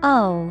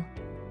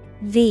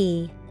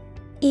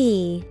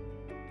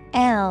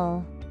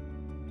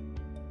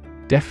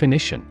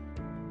 Definition.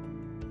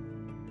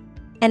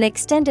 An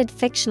extended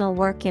fictional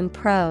work in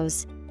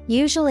prose,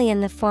 usually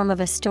in the form of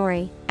a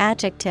story.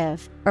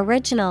 Adjective,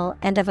 original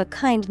and of a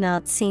kind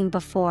not seen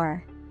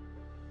before.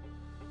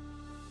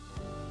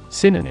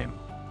 Synonym.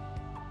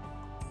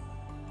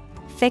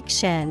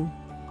 Fiction,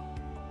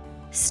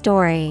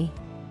 story.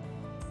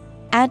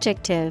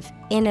 Adjective,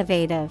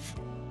 innovative.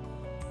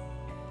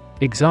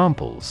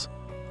 Examples.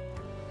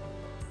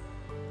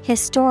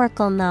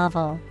 Historical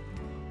novel.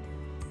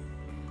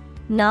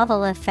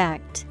 Novel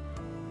effect.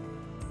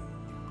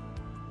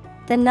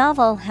 The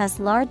novel has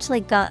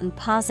largely gotten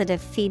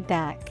positive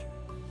feedback.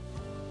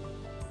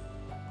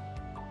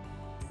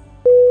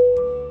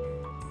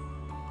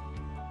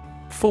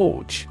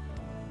 Forge.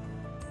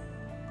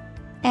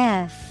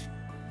 F-O-R-G-E.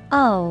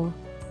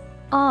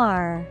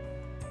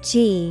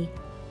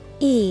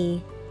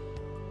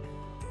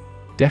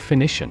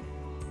 Definition.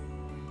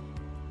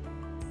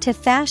 To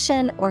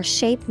fashion or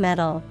shape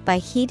metal by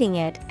heating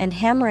it and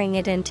hammering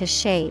it into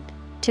shape,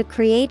 to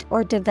create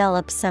or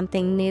develop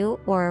something new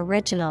or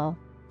original,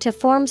 to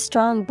form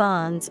strong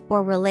bonds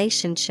or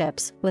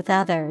relationships with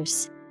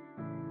others.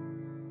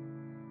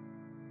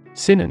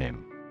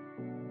 Synonym.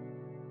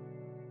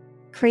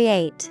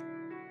 Create,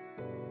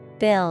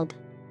 build,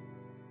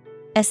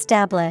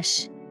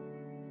 establish.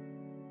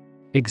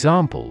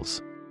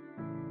 Examples.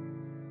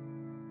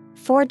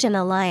 Forge an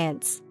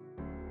alliance.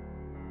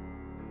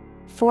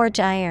 Forge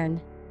iron.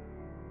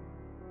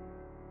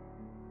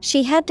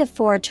 She had to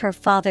forge her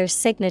father's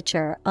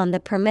signature on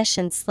the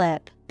permission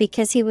slip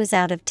because he was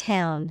out of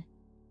town.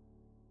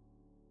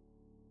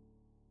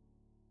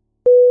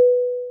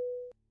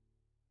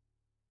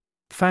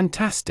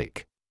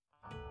 Fantastic.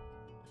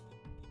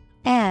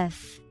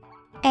 F-A-N-T-A-S-T-I-C.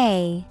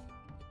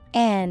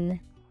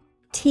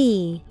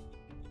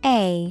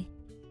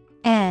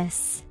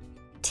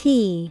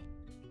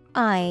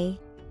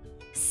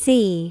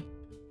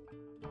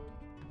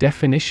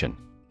 Definition.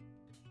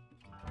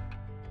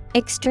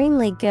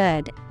 Extremely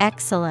good,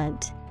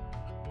 excellent.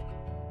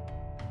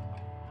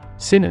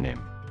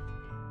 Synonym.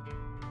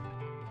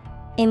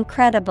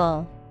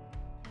 Incredible,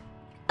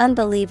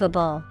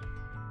 unbelievable,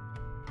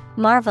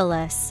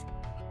 marvelous.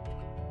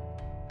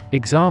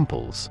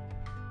 Examples.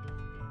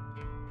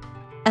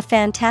 A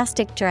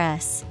fantastic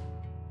dress.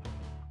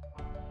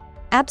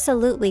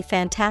 Absolutely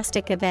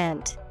fantastic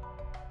event.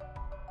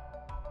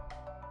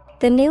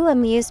 The new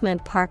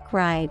amusement park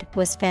ride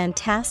was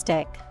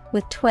fantastic,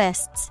 with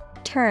twists,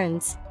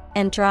 turns,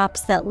 and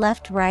drops that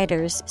left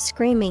riders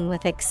screaming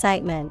with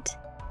excitement.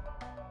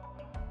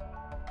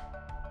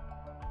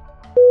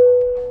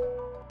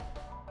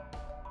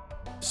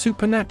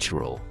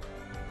 Supernatural.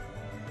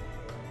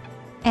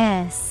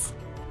 SUPERNATURAL.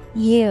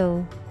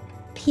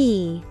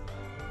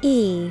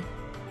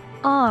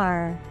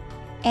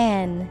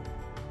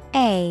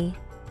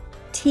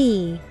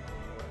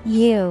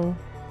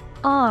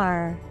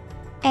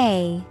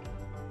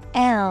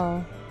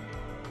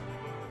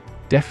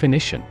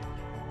 Definition: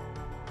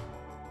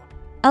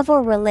 of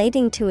or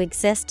relating to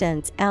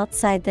existence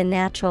outside the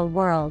natural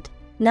world,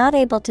 not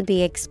able to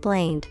be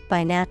explained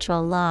by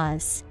natural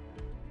laws.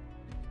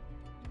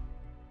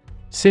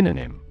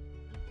 Synonym: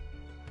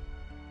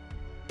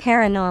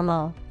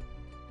 Paranormal,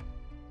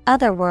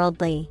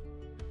 otherworldly,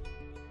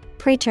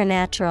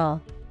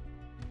 preternatural.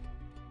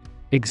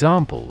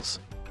 Examples: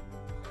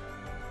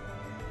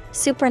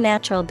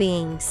 supernatural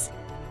beings,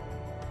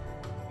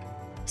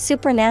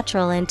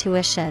 supernatural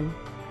intuition.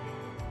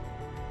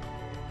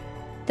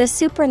 The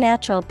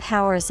supernatural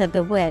powers of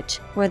the witch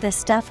were the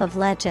stuff of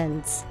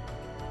legends.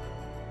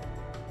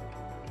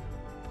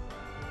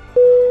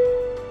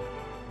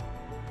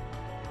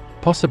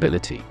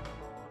 Possibility.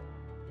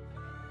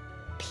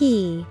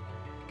 Possibility.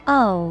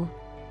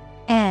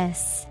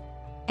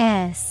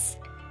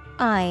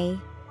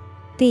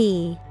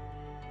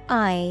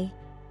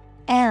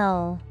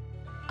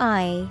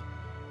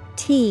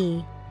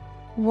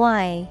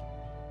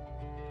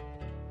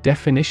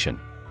 Definition: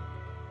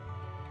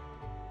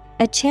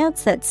 a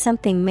chance that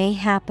something may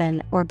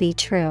happen or be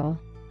true.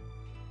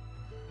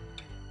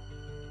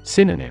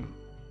 Synonym: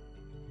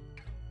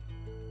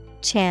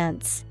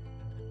 chance,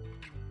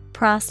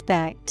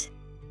 prospect,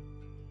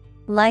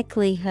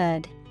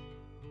 likelihood.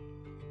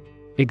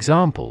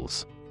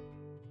 Examples: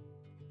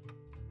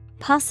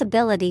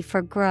 possibility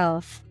for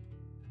growth,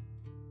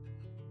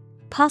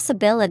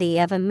 possibility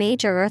of a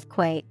major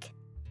earthquake.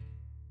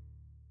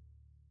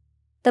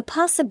 The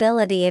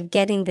possibility of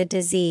getting the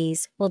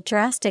disease will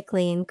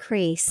drastically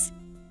increase.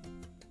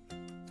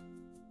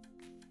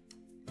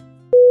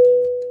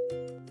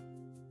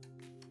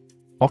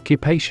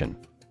 Occupation.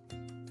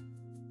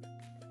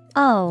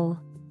 OCCUPATION.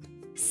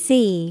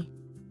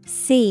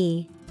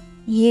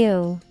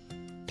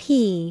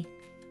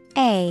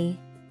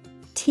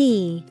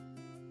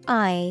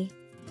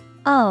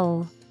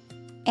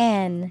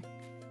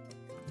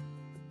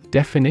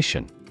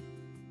 Definition: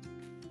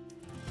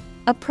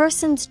 a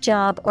person's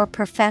job or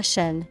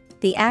profession,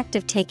 the act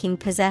of taking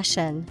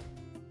possession.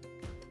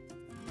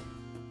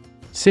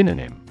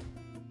 Synonym: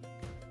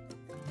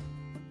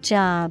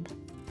 job,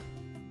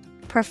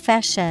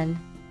 profession,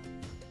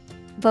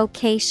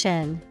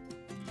 vocation.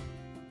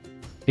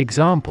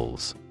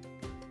 Examples: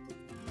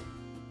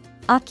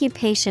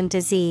 occupation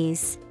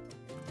disease,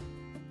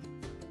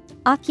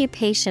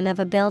 occupation of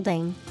a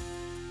building.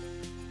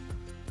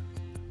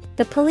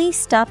 The police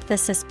stopped the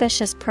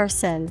suspicious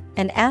person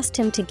and asked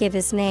him to give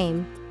his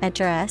name,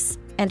 address,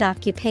 and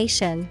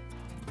occupation.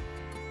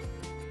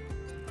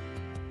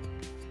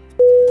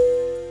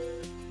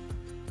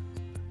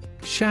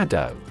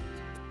 Shadow.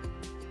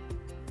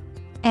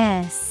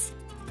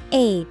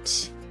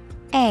 SHADOW.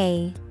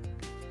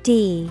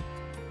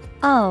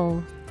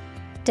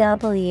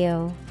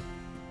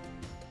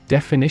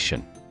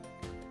 Definition: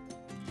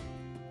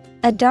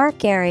 a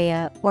dark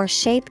area or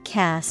shape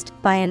cast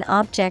by an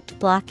object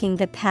blocking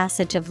the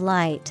passage of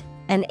light,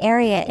 an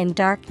area in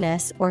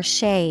darkness or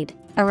shade,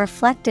 a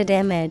reflected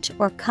image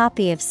or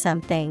copy of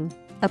something,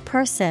 a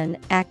person,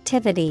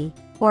 activity,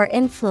 or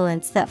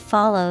influence that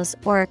follows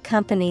or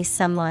accompanies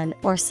someone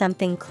or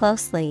something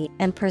closely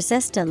and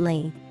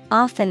persistently,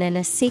 often in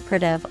a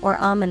secretive or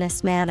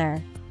ominous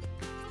manner.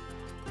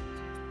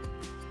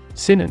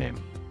 Synonym: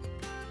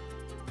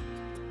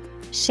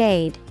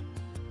 shade,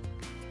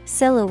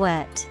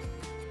 silhouette,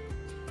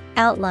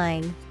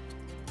 outline.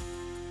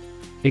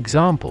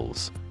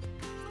 Examples: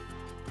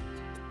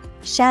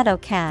 shadow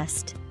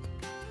cast,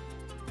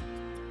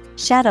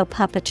 shadow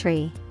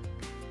puppetry.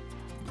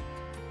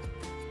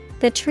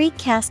 The tree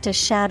cast a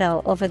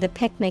shadow over the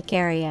picnic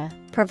area,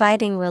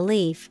 providing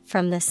relief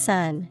from the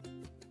sun.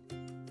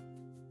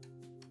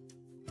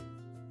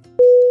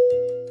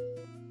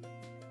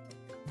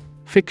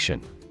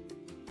 Fiction.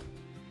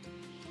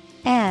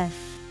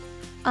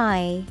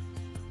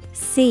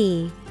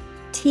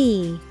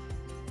 FICTION.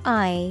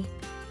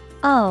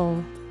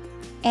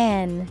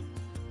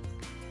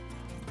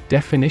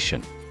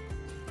 Definition: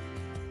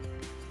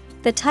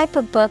 the type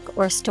of book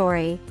or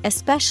story,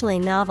 especially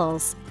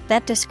novels,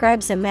 that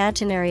describes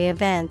imaginary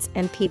events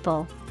and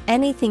people,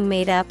 anything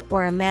made up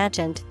or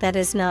imagined that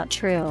is not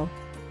true.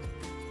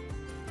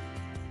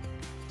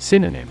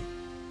 Synonym: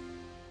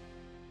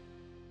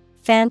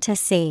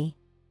 fantasy,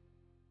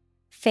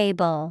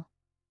 fable,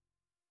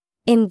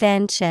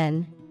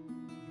 invention.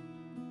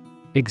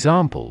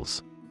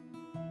 Examples: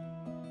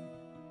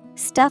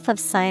 stuff of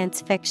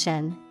science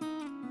fiction.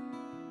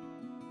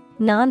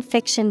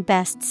 Non-fiction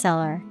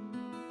bestseller.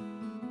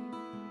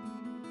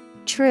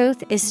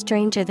 Truth is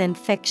stranger than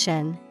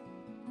fiction.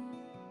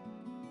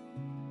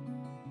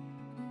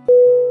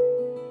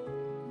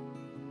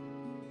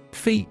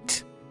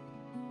 Feat.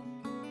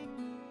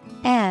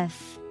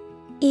 F-E-A-T.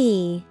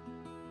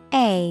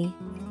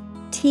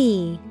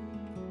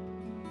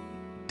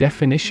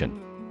 Definition: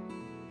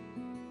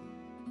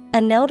 a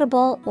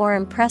notable or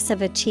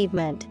impressive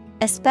achievement,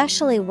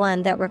 especially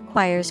one that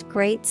requires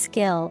great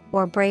skill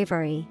or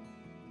bravery.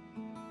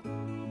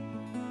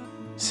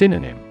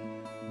 Synonym: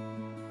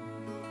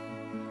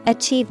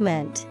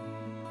 Achievement,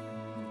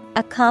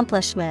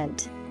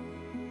 accomplishment,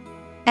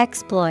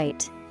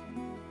 exploit.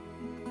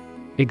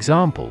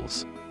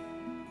 Examples: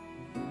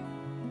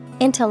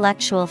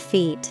 Intellectual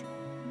feat,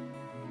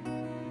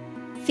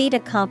 feat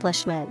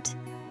accomplishment.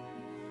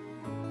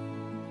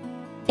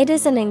 It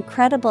is an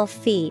incredible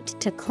feat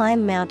to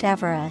climb Mount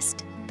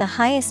Everest, the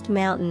highest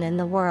mountain in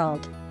the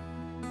world.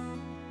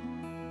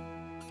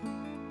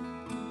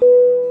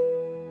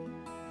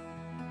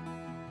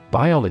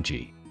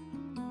 Biology.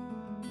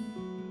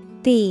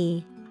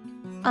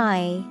 B-I-O-L-O-G-Y.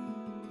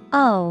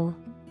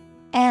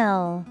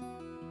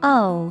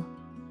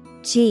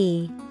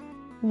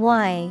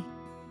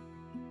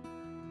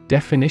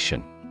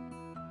 Definition: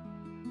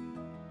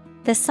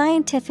 the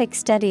scientific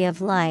study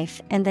of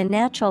life and the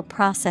natural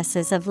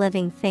processes of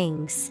living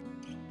things.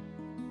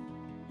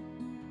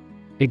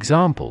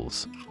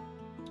 Examples: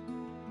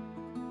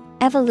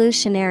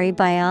 Evolutionary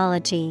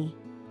biology,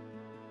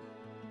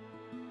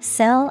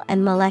 cell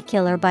and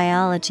molecular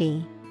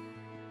biology.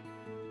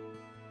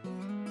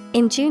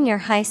 In junior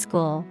high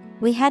school,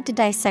 we had to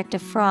dissect a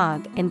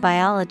frog in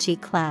biology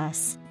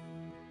class.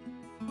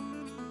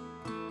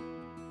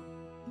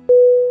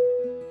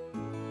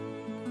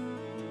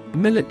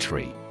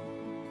 Military.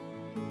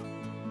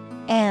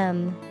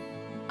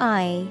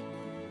 M-I-L-I-T-A-R-Y.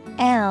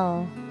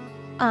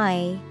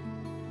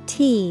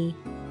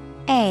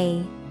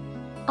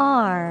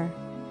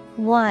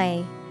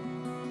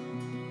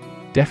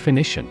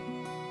 Definition: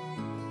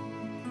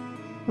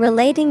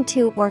 relating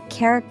to or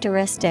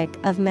characteristic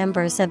of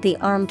members of the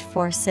armed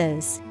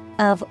forces,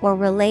 of or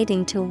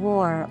relating to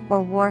war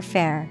or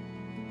warfare.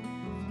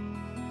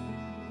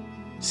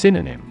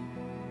 Synonym: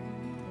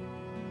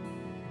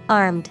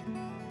 Armed,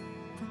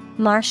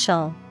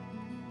 martial,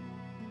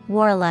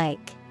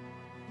 warlike.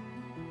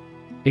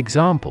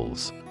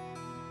 Examples: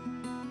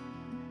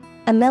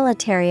 a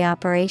military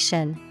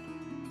operation,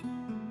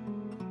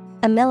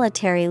 a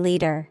military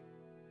leader.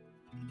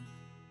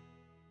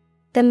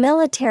 The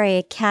military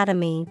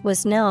academy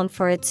was known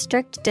for its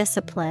strict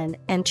discipline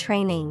and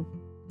training.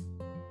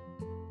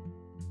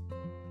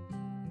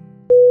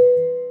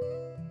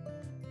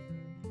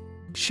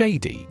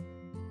 Shady.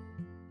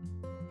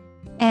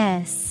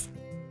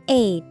 S-H-A-D-Y.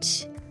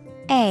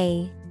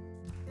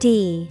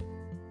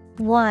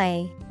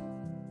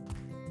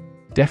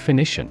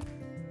 Definition: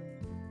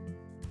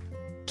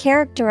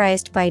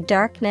 characterized by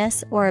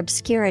darkness or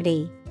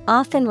obscurity,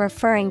 often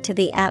referring to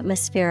the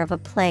atmosphere of a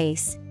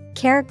place,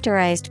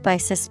 characterized by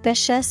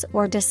suspicious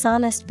or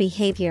dishonest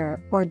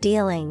behavior or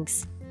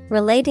dealings,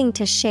 relating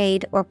to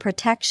shade or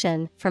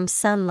protection from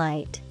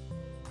sunlight.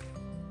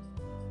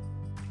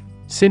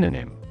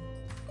 Synonym: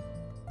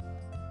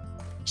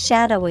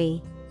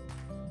 shadowy,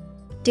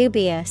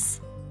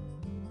 dubious,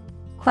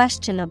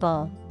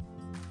 questionable.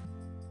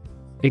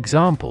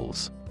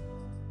 Examples: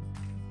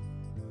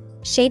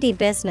 shady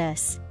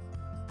business,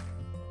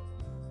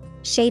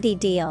 shady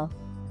deal.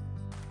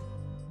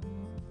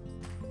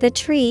 The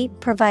tree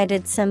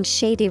provided some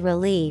shady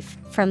relief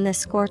from the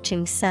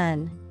scorching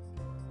sun.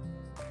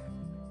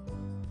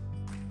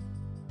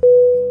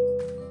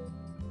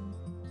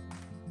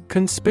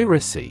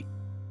 Conspiracy.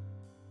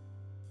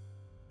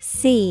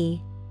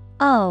 C-O-N-S-P-I-R-A-C-Y.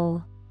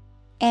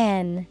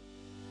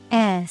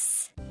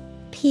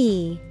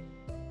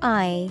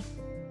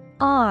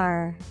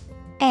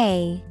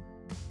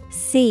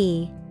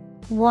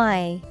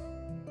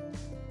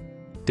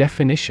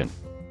 Definition: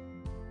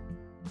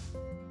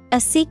 a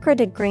secret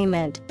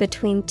agreement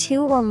between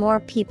two or more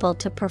people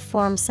to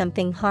perform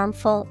something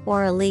harmful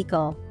or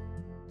illegal.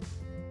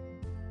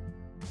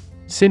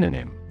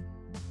 Synonym: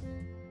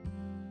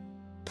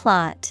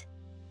 plot,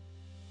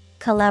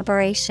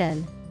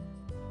 collaboration,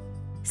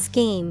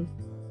 scheme.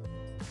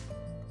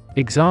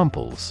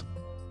 Examples: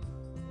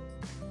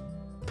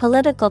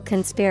 political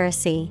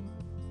conspiracy,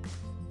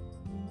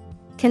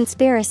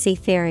 conspiracy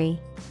theory.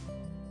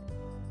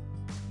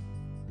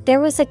 There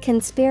was a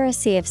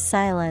conspiracy of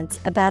silence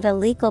about a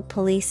legal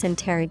police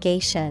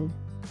interrogation.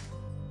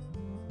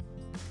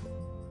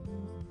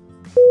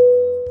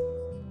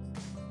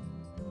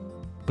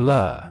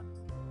 Blur.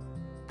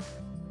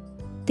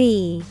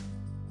 B-L-U-R.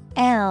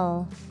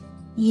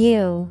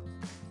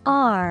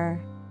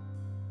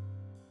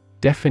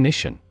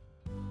 Definition: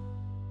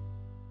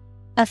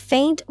 a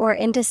faint or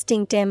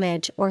indistinct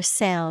image or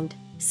sound,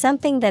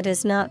 something that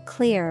is not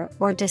clear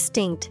or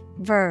distinct.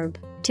 Verb,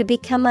 to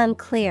become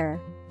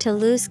unclear, to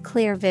lose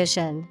clear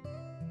vision.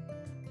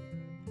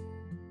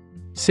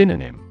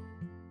 Synonym: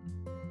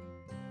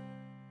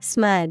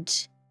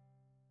 smudge,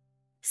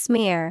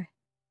 smear,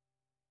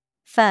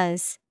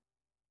 fuzz.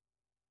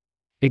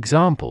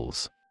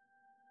 Examples: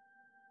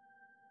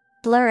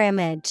 Blur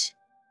image,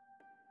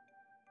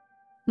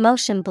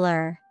 motion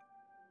blur.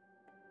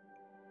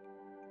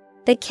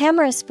 The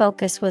camera's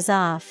focus was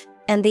off,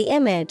 and the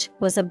image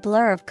was a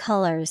blur of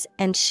colors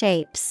and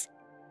shapes.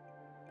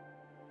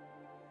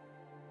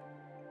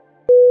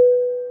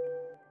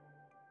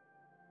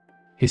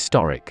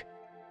 Historic.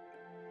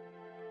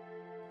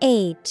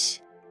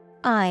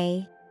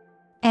 Historic.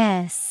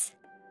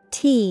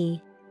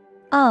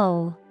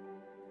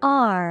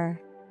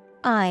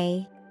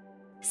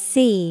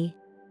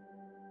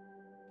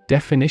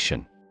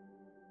 Definition: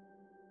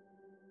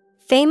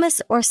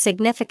 Famous or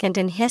significant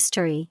in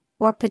history,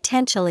 or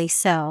potentially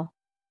so.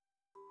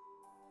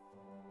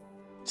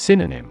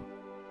 Synonym: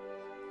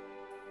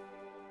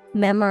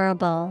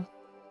 Memorable,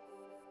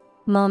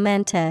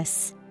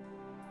 momentous,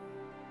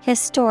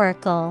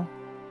 historical.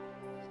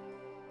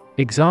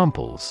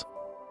 Examples: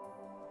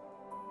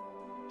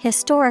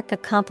 Historic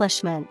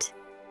accomplishment.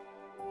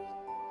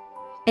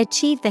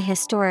 Achieve the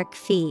historic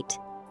feat.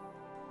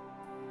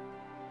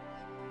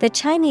 The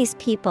Chinese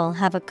people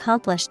have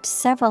accomplished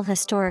several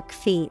historic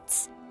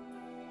feats.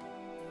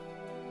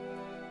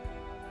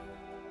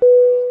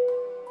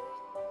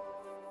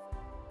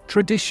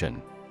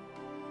 Tradition.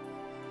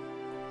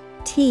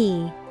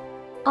 Tradition.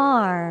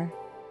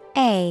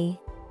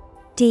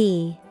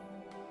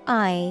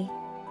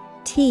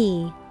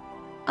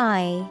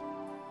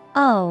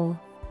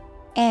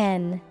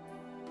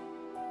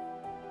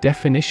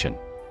 Definition: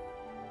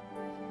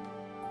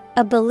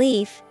 A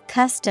belief,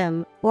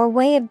 custom, or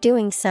way of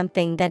doing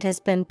something that has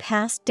been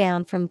passed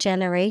down from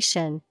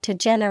generation to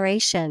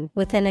generation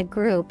within a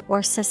group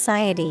or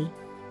society.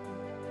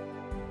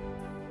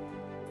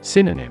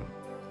 Synonym: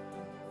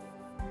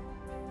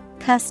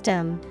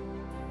 Custom,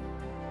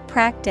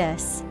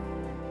 practice,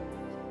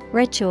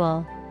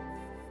 ritual.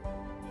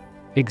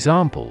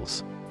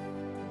 Examples: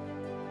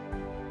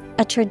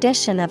 A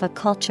tradition of a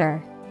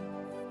culture.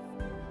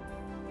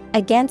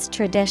 Against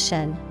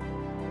tradition.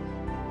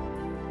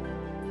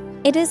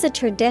 It is a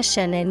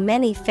tradition in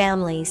many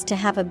families to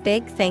have a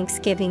big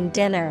Thanksgiving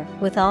dinner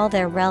with all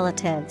their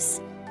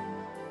relatives.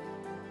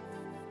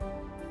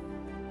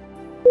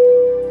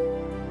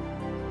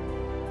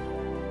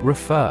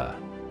 Refer.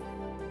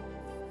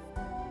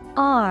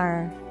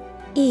 R-E-F-E-R.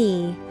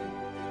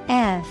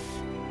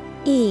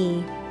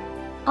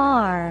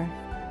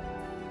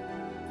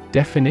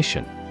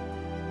 Definition: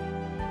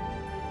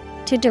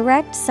 To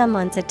direct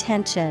someone's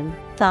attention,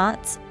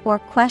 thoughts, or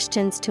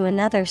questions to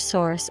another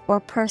source or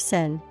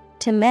person,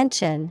 to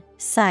mention,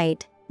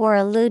 cite, or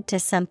allude to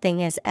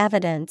something as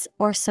evidence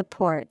or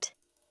support.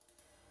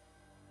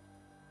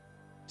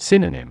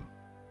 Synonym: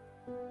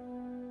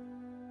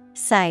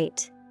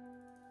 Cite,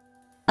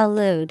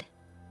 allude,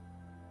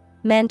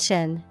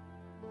 mention.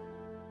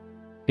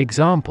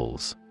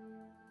 Examples: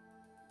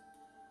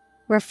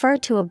 Refer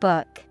to a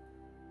book.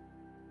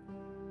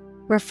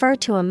 Refer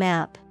to a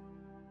map.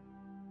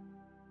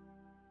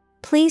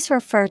 Please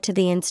refer to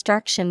the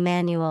instruction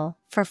manual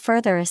for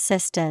further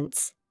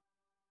assistance.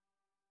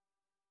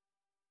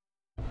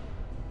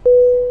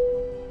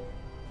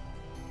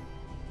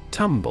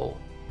 Tumble.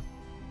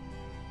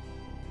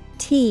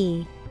 T-U-M-B-L-E.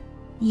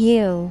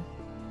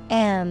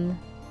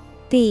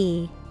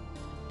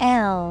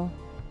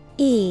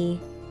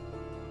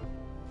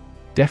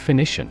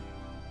 Definition: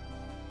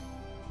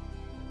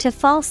 To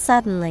fall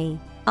suddenly,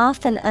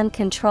 often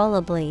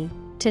uncontrollably,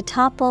 to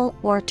topple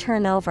or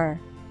turn over,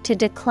 to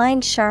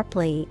decline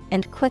sharply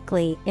and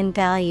quickly in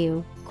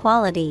value,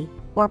 quality,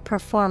 or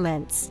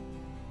performance.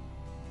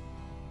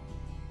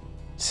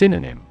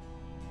 Synonym: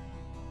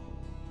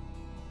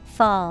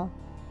 Fall,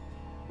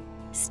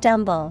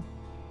 stumble,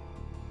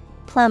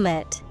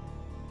 plummet.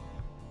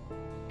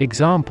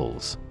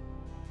 Examples: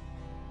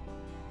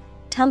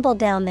 Tumble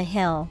down the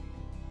hill.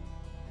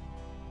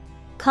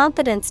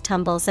 Confidence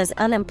tumbles as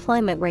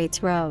unemployment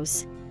rates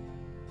rose.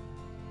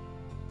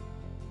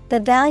 The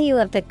value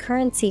of the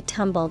currency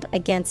tumbled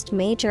against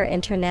major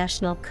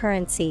international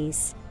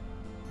currencies.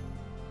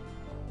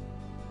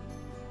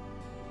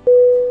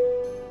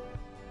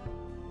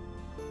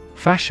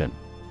 Fashion.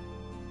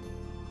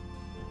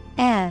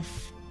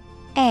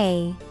 F-A-S-H-I-O-N.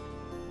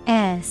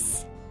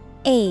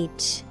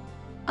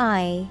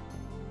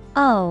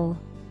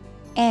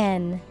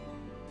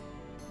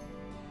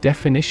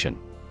 Definition: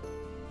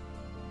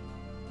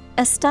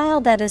 A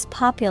style that is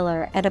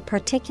popular at a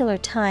particular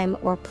time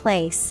or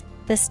place,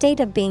 the state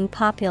of being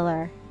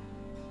popular.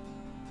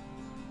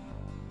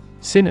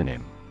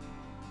 Synonym: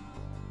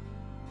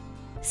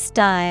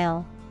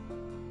 Style,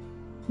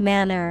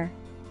 manner,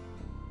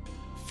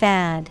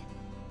 fad.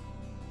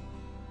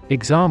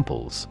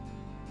 Examples: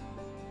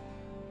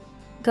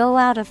 Go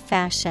out of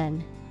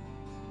fashion.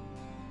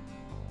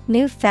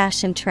 New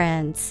fashion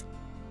trends.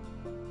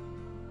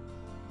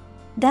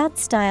 That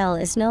style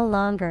is no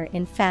longer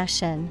in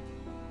fashion.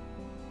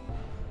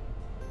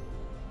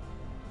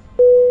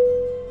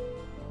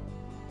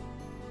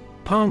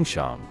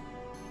 Pangshan.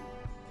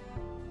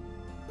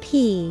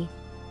 P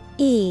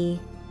E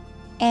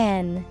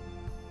N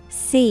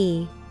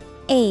C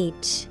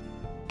H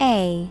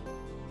A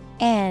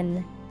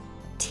N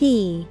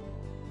T.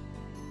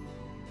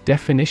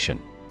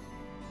 Definition: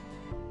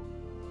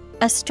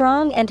 a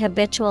strong and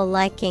habitual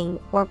liking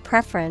or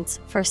preference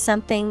for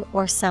something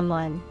or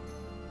someone.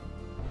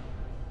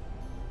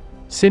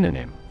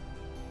 Synonym: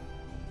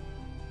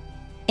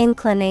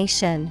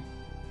 Inclination,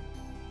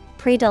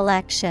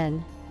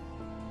 predilection,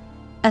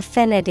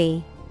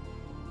 affinity.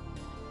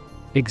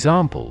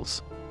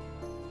 Examples: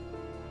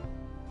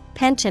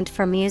 penchant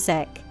for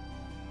music,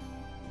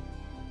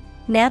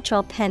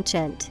 natural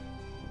penchant.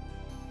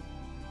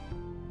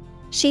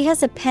 She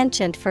has a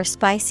penchant for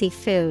spicy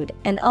food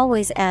and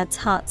always adds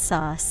hot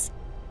sauce.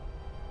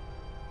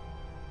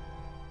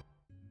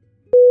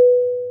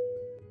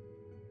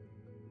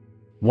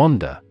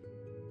 Wonder.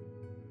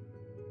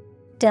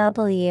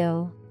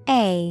 W-A-N-D-E-R.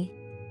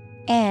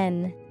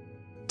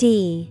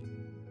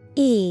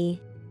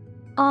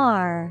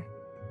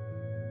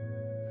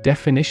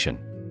 Definition: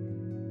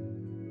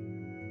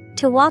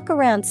 to walk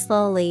around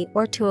slowly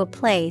or to a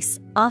place,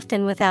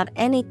 often without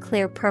any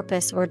clear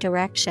purpose or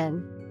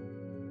direction.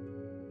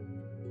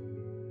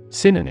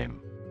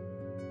 Synonym: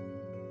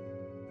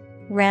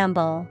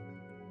 ramble,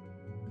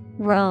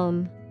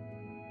 roam,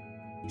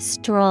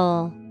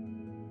 stroll.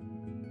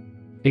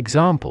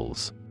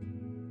 Examples: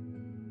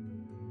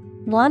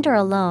 wander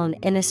alone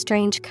in a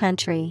strange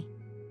country,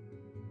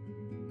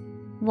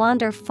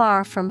 wander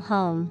far from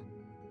home.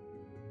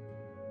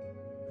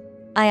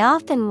 I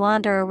often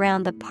wander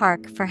around the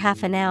park for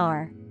half an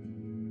hour.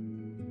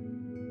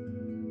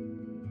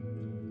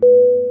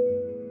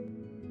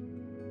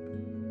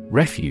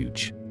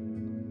 Refuge.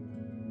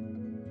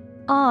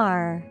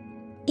 R-E-F-U-G-E.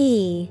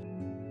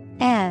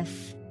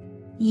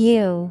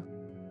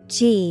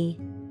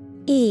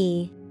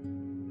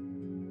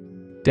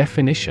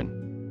 Definition: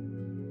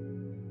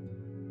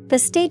 the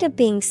state of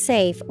being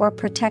safe or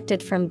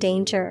protected from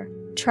danger,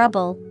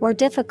 trouble, or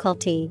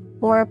difficulty,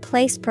 or a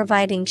place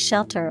providing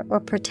shelter or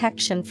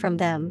protection from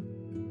them.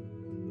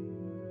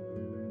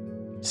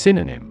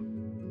 Synonym: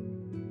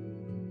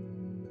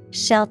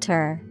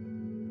 shelter,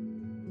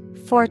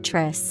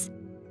 fortress,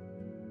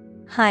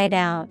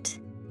 hideout.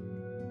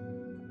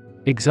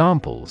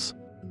 Examples: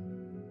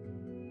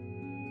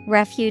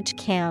 refuge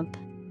camp,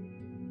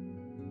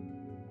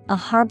 a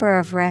harbor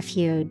of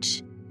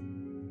refuge.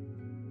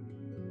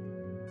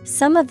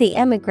 Some of the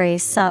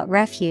émigrés sought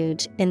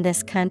refuge in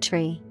this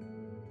country.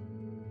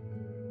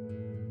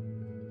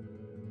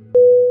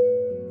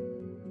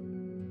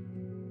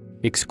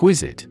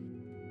 Exquisite.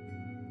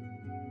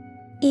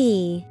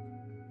 E-X-Q-U-I-S-I-T-E.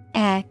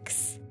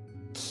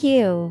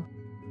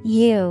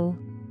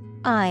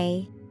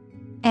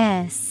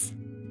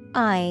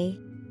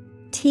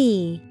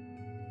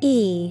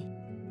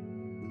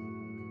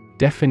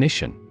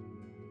 Definition: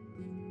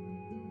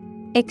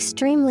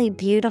 extremely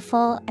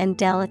beautiful and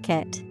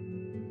delicate.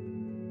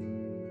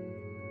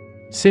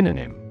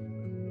 Synonym: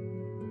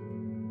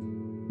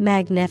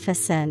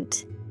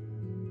 magnificent,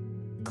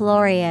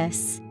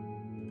 glorious,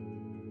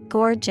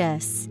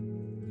 gorgeous.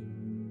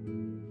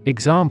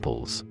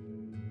 Examples: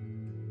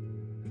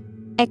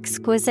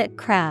 exquisite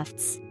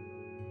crafts,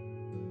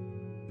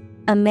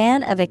 a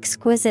man of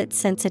exquisite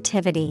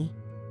sensitivity.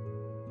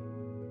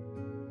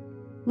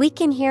 We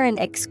can hear an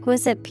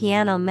exquisite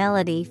piano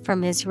melody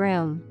from his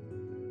room.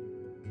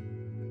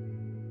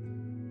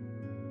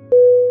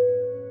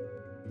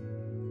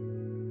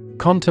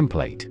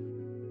 Contemplate.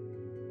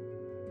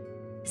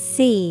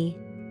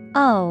 C-O-N-T-E-M-P-L-A-T-E.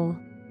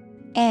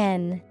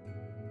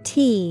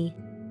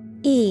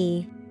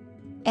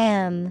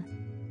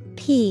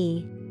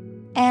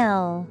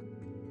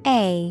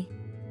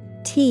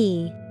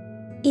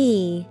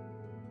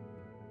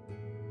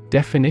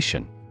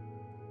 Definition: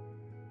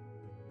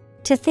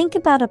 to think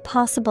about a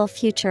possible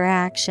future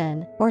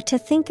action or to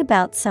think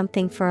about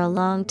something for a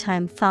long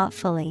time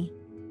thoughtfully.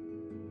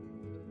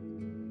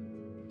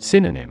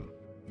 Synonym: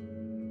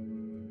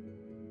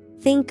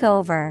 think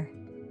over,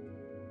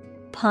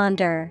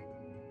 ponder,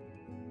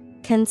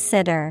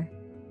 consider.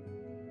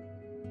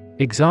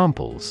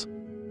 Examples: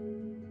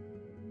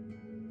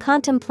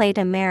 contemplate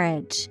a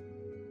marriage,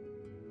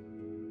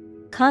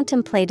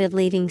 contemplated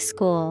leaving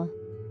school.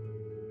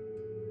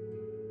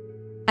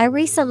 I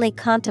recently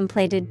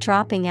contemplated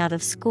dropping out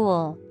of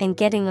school and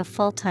getting a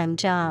full-time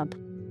job.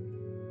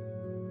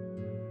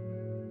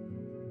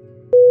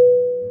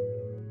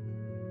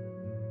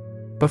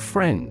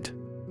 Befriend.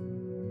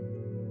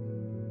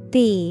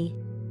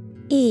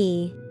 B-E-F-R-I-E-N-D.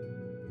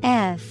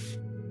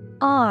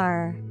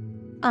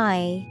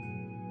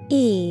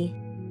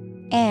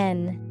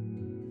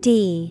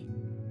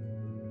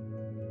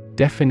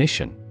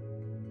 Definition: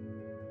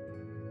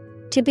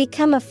 to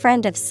become a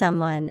friend of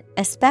someone,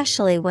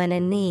 especially when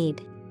in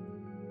need.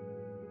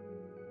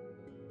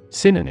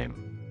 Synonym: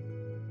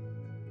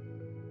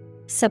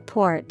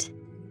 support,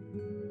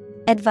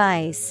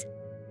 advise,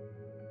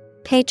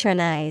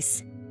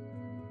 patronize.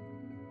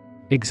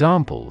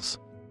 Examples: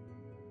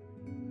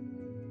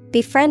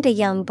 befriend a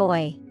young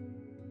boy,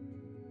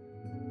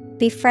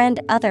 befriend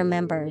other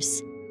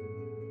members.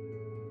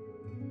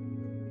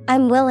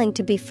 I'm willing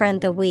to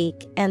befriend the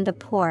weak and the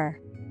poor.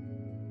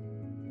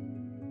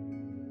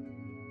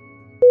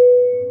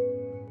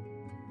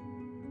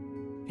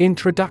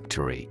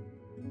 Introductory. Introductory.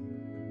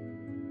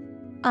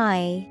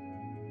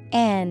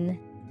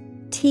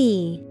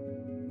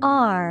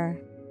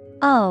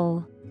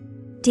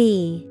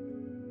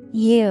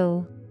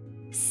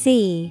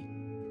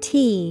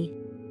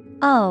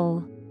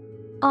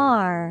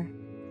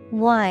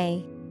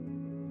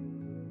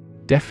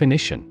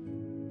 Definition.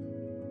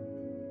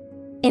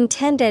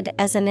 Intended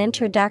as an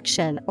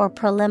introduction or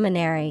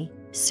preliminary,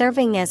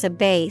 serving as a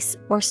base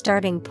or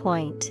starting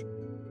point.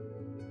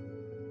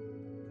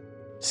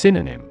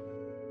 Synonym.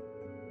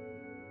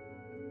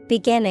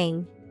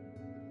 Beginning,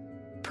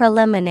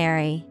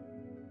 preliminary,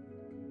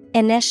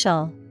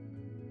 initial.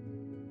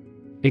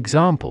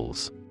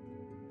 Examples.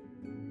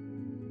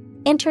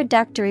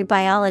 Introductory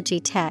biology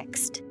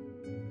text.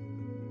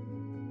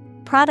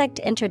 Product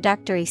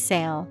introductory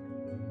sale.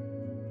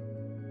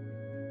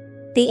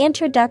 The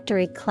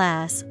introductory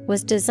class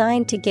was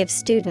designed to give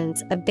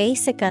students a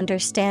basic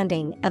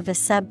understanding of the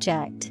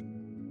subject.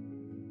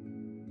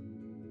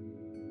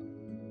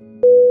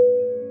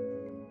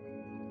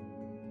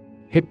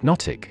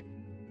 Hypnotic.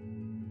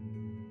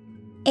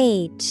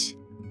 Hypnotic.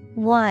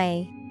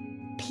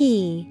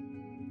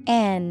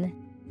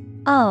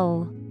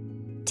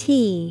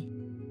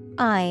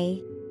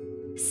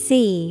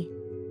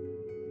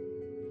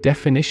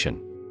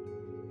 Definition.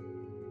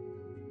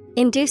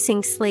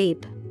 Inducing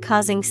sleep,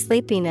 causing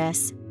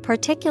sleepiness,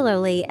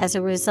 particularly as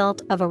a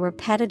result of a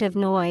repetitive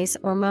noise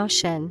or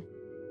motion.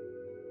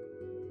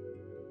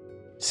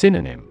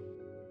 Synonym.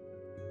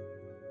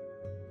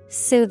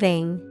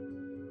 Soothing,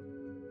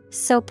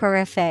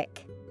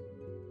 soporific,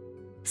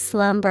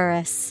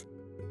 slumberous.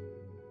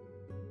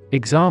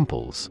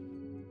 Examples.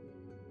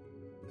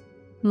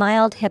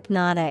 Mild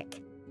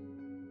hypnotic.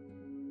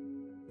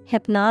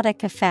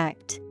 Hypnotic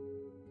effect.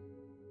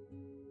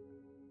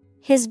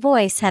 His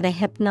voice had a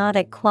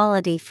hypnotic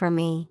quality for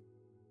me.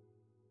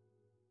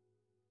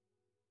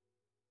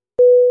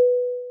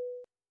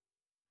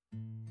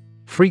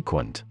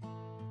 Frequent.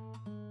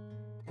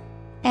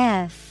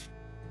 Frequent.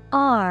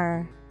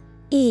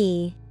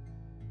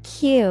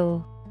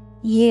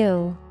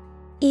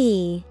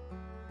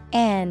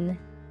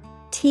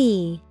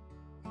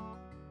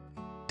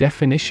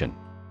 Definition.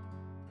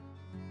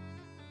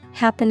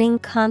 Happening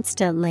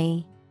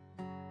constantly.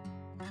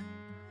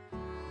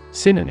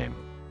 Synonym.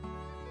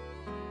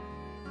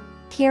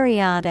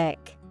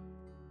 Periodic,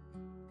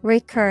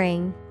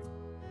 recurring,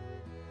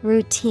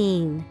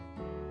 routine.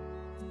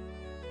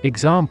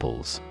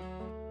 Examples.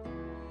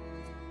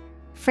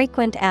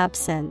 Frequent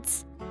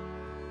absence.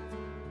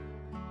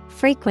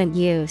 Frequent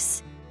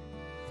use.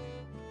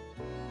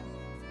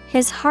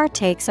 His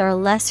heartaches are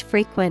less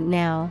frequent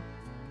now.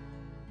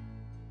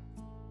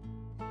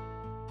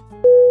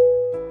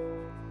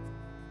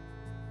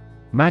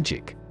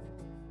 Magic.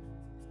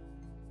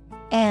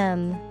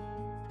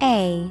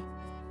 M-A-G-I-C.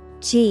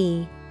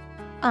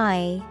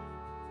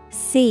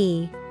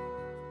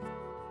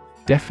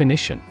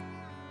 Definition.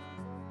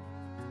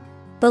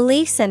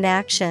 Beliefs and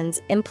actions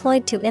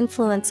employed to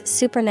influence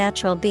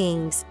supernatural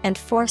beings and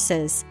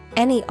forces,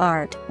 any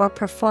art or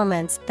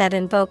performance that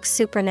invokes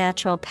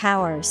supernatural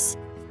powers.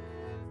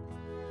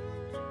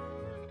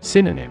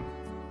 Synonym.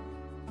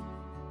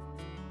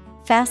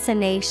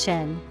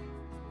 Fascination,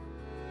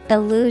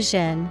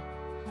 illusion,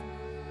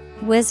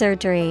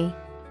 wizardry.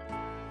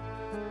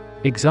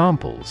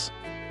 Examples.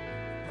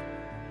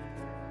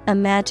 A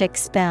magic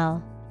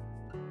spell.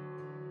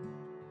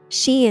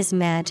 She is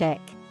magic.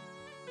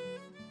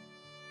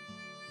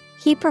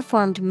 He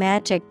performed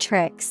magic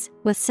tricks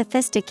with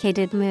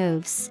sophisticated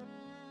moves.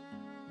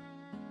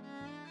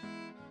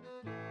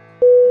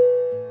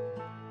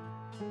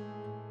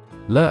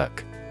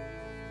 Lurk.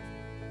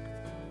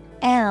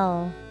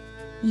 L-U-R-K.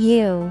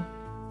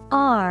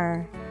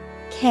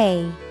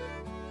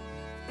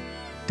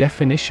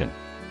 Definition.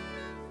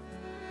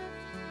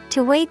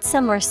 To wait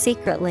somewhere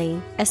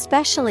secretly,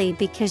 especially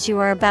because you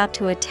are about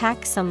to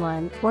attack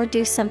someone or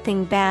do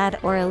something bad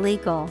or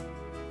illegal.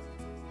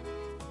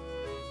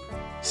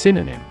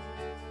 Synonym.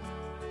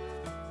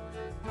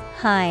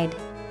 Hide,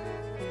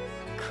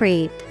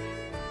 creep,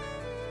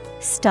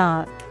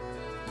 stalk.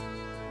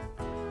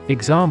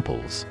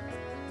 Examples.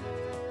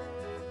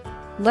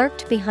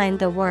 Lurked behind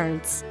the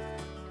words.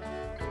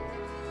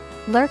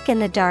 Lurk in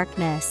the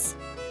darkness.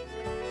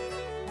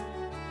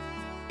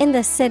 In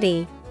the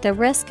city, the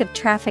risk of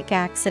traffic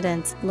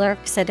accidents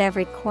lurks at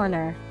every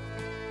corner.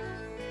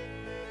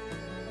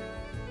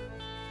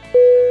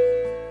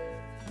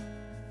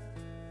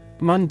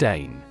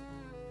 Mundane.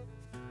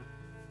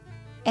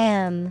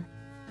 M-U-N-D-A-N-E.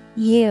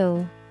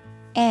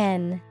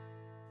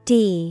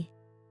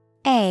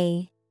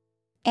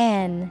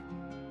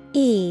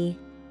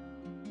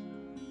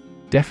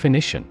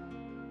 Definition.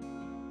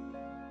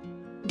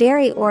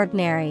 Very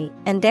ordinary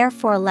and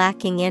therefore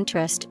lacking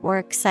interest or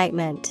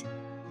excitement.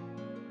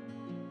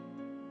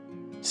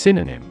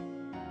 Synonym.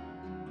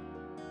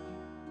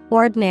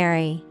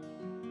 Ordinary,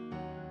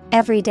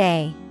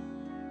 everyday,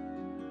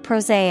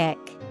 prosaic.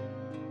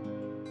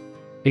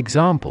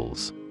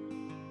 Examples: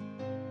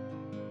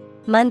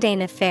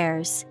 mundane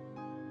affairs,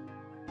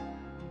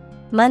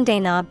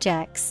 mundane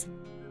objects.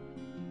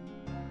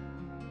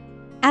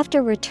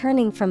 After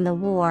returning from the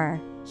war,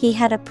 he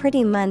had a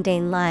pretty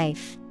mundane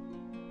life.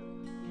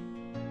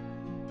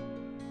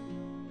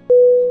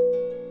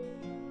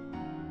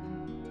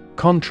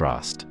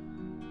 Contrast.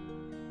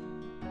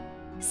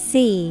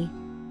 C-O-N-T-R-A-S-T.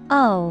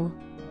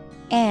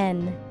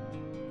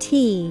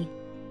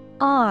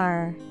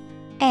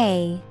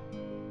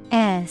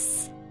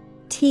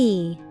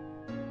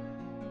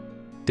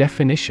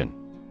 Definition: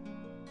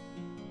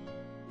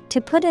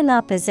 to put in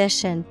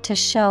opposition to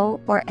show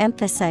or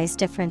emphasize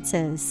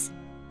differences.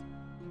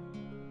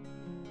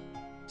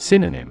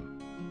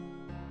 Synonym: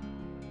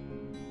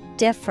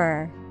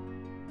 Differ,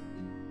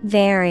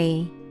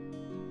 vary,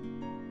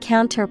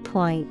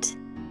 counterpoint.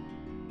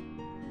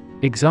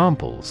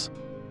 Examples: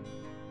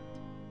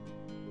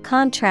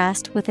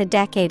 contrast with a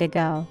decade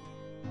ago.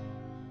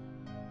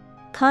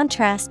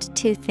 Contrast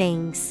two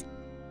things.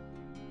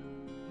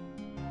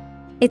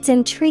 It's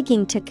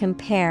intriguing to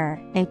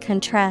compare and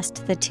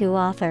contrast the two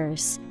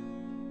authors.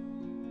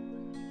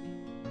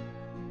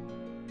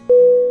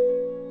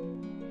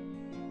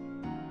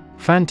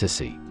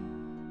 Fantasy.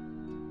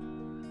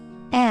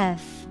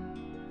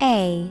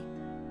 F-A-N-T-A-S-Y.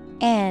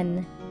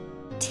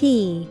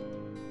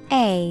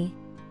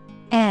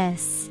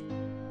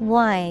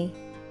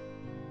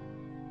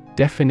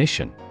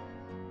 Definition: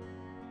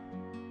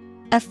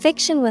 a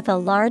fiction with a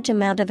large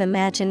amount of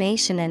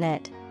imagination in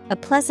it, a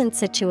pleasant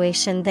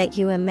situation that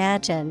you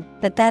imagine,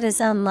 but that is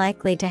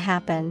unlikely to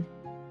happen.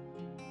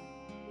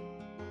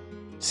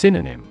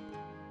 Synonym: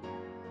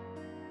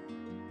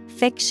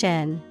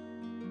 fiction,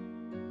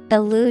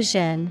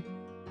 illusion,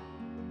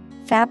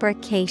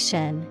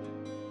 fabrication.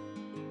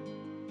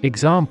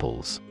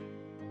 Examples: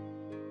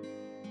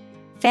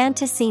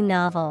 fantasy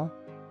novel.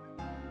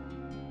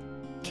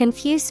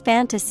 Confuse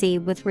fantasy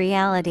with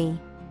reality.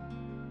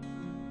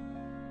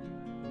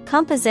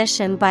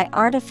 Composition by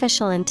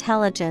artificial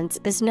intelligence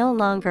is no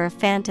longer a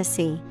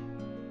fantasy.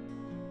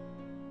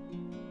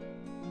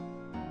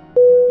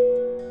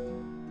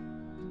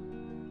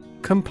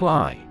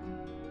 Comply.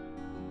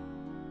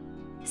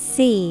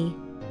 C-O-M-P-L-Y.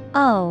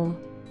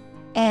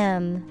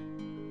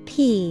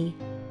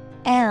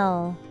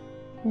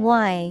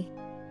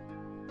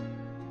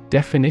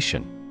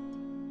 Definition: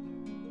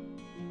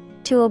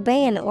 to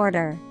obey an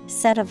order,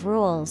 set of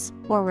rules,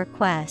 or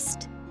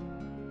request.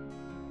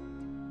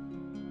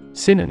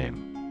 Synonym: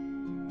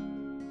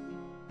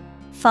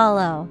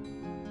 follow,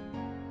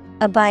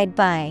 abide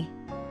by,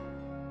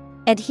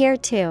 adhere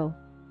to.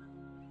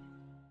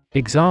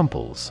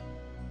 Examples: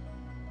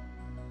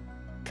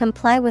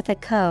 comply with a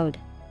code.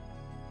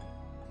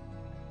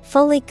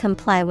 Fully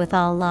comply with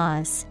all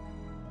laws.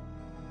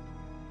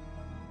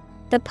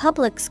 The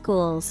public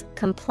schools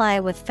comply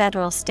with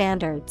federal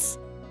standards.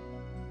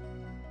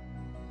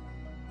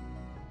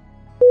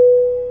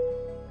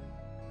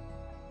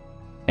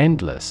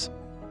 Endless.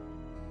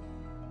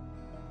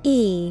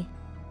 E-N-D-L-E-S-S.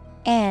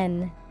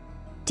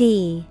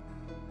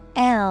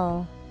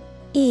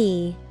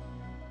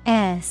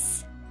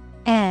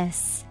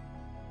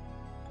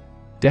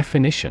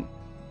 Definition: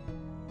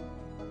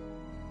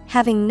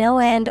 having no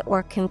end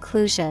or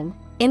conclusion,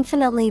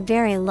 infinitely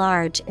very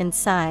large in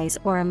size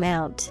or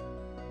amount.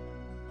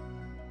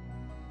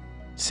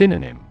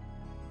 Synonym: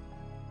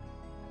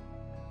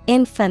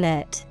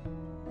 infinite,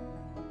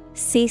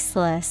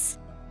 ceaseless,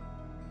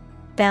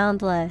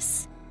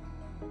 boundless.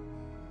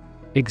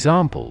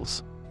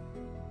 Examples: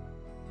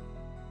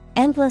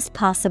 endless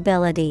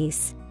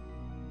possibilities,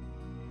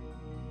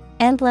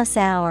 endless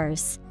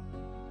hours.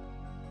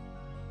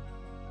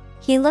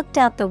 He looked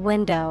out the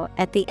window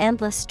at the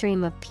endless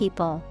stream of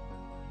people.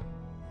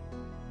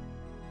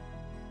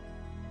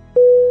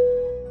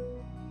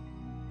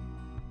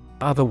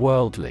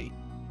 Otherworldly.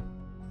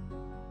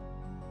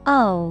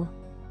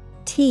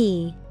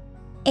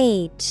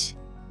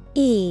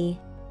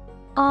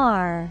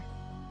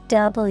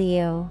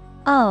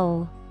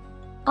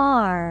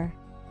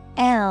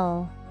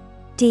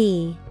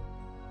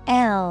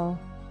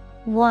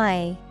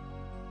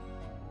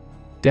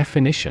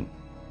 Definition: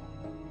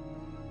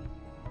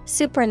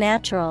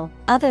 supernatural,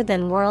 other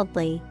than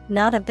worldly,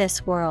 not of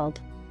this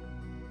world.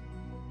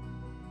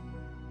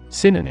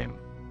 Synonym: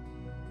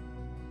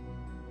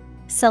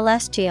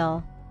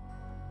 celestial,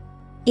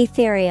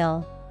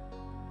 ethereal,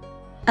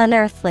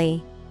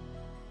 unearthly.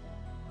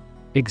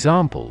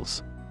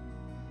 Examples: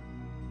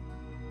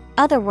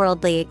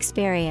 otherworldly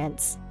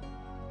experience,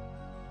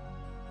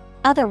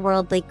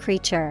 otherworldly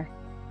creature.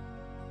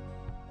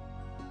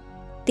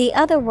 The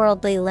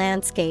otherworldly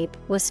landscape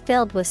was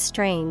filled with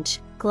strange,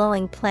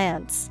 glowing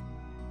plants.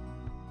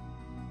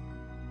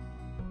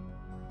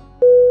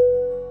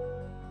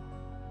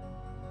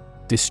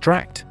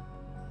 Distract.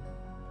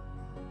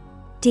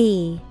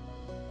 D-I-S-T-R-A-C-T.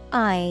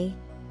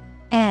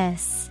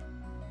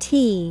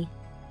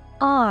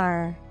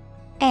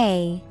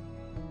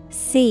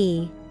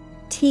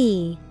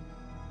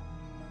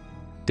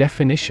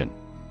 Definition: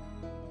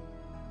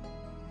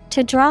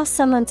 To draw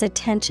someone's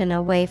attention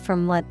away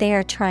from what they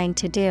are trying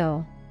to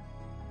do.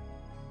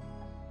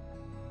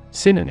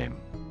 Synonym: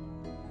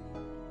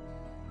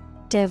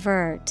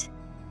 Divert,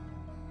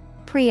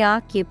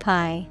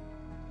 preoccupy,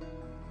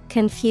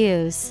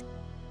 confuse.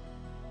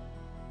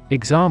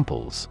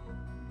 Examples: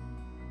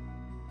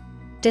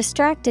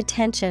 Distract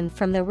attention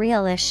from the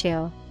real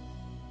issue.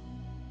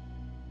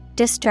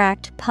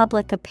 Distract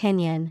public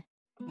opinion.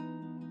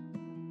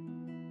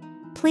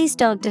 Please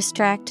don't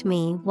distract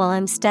me while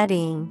I'm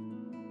studying.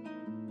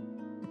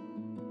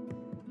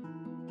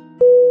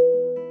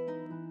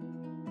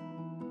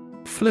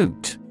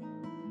 Flute.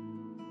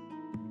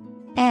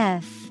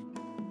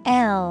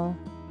 F-L-U-T-E.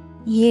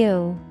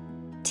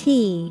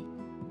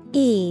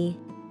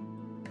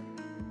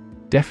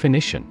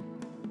 Definition: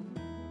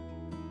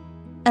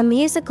 A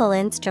musical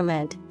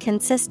instrument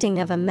consisting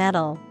of a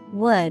metal,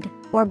 wood,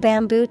 or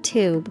bamboo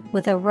tube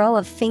with a row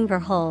of finger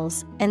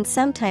holes and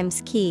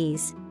sometimes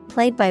keys,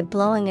 played by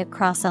blowing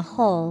across a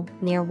hole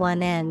near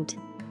one end.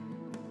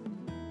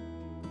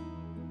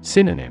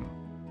 Synonym: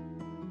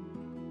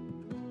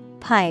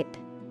 Pipe,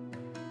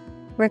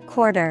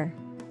 recorder,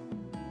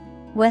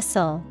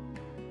 whistle.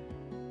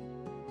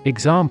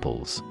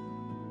 Examples: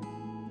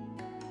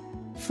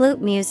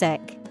 Flute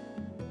music.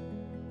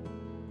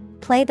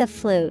 Play the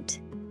flute.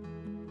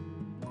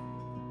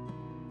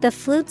 The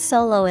flute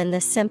solo in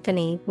the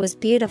symphony was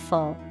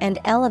beautiful and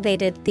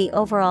elevated the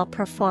overall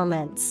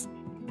performance.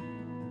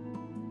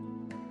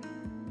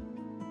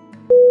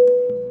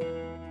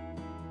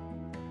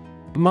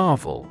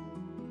 Marvel.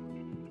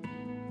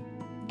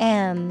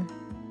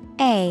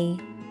 M-A-R-V-E-L.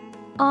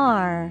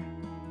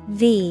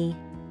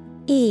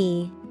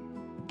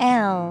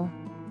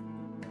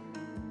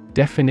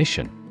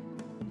 Definition: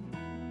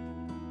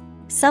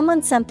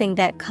 Someone something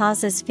that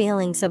causes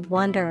feelings of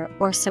wonder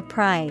or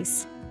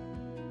surprise.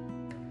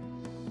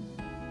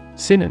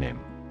 Synonym: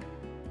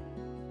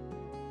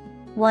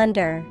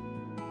 Wonder,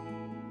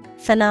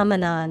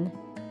 phenomenon,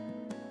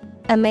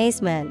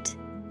 amazement.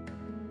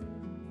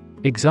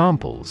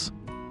 Examples: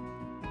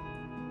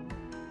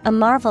 A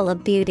marvel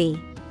of beauty.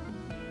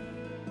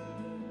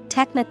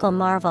 Technical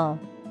marvel.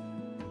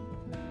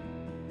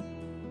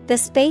 The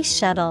space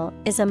shuttle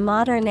is a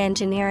modern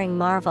engineering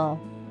marvel.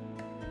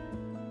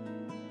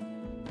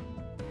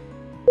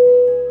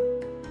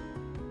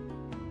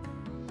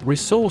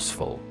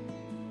 Resourceful.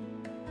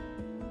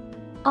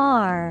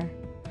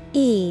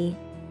 R-E-S-O-U-R-C-E-F-U-L.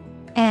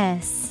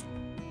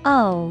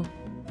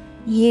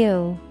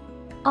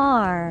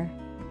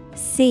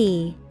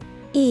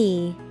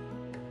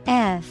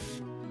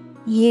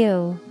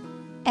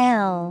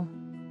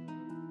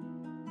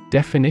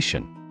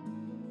 Definition: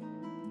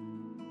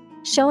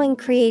 Showing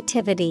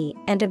creativity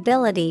and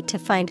ability to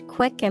find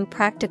quick and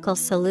practical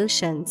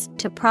solutions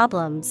to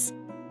problems.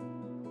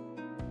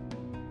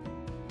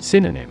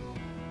 Synonym: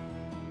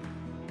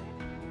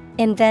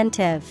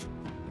 Inventive,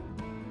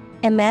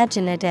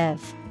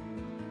 imaginative,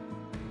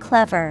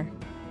 clever.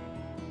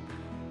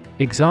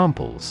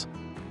 Examples: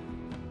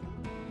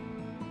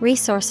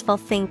 Resourceful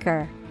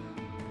thinker.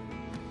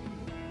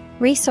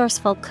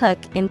 Resourceful cook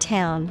in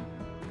town.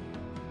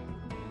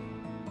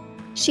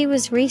 She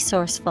was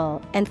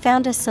resourceful and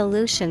found a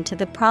solution to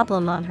the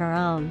problem on her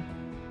own.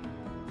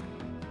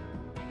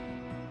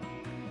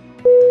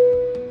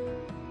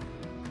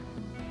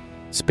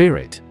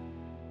 Spirit.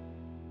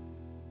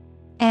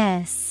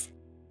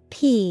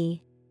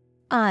 S-P-I-R-I-T.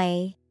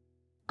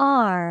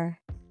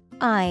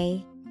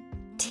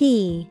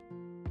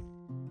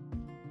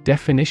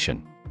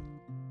 Definition: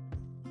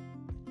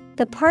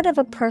 The part of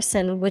a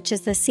person which is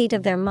the seat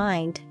of their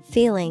mind,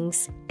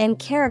 feelings, and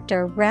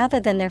character rather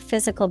than their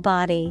physical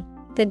body,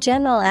 the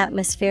general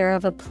atmosphere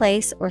of a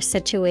place or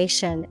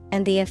situation,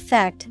 and the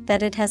effect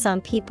that it has on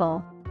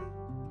people.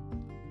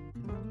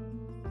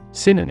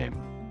 Synonym: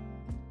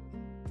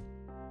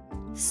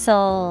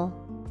 Soul,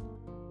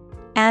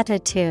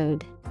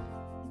 attitude,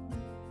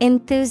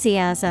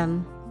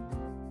 enthusiasm.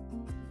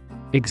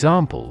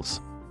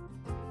 Examples: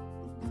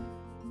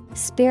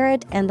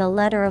 Spirit and the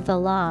letter of the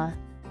law.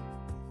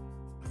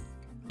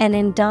 An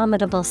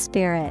indomitable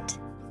spirit.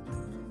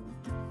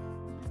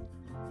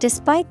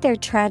 Despite their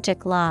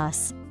tragic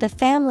loss, the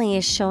family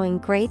is showing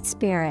great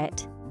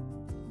spirit.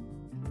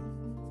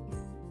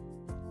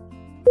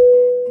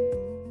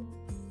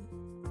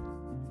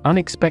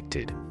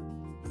 Unexpected.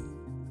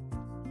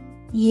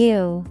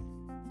 U-N-E-X-P-E-C-T-E-D.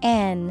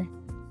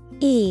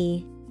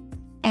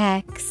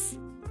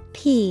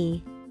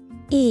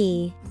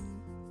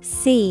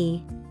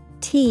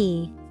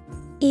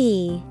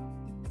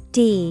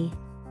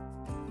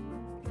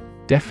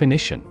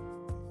 Definition: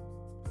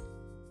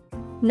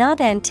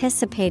 Not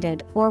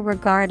anticipated or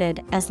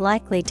regarded as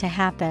likely to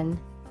happen.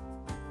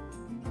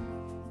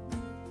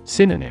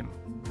 Synonym: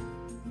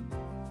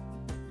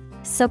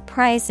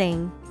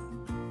 Surprising,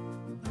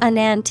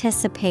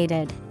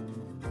 unanticipated,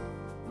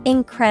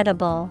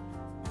 incredible.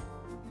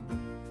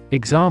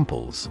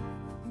 Examples: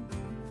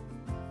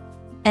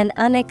 An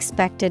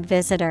unexpected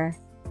visitor.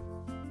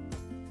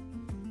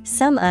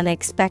 Some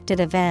unexpected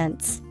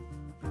events.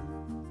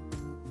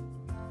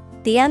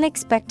 The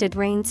unexpected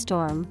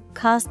rainstorm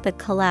caused the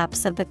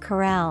collapse of the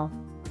corral.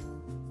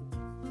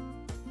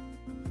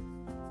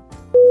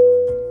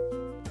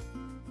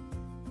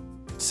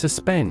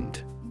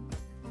 Suspend.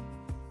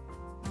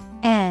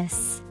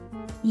 S-U-S-P-E-N-D.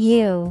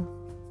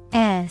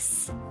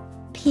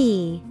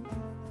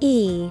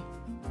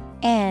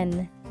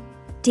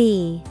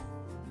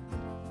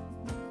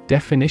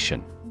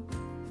 Definition: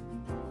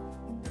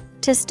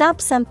 to stop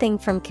something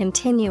from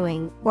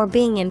continuing or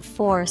being in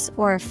force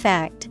or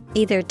effect,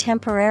 either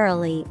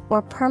temporarily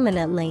or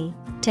permanently,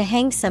 to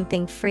hang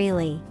something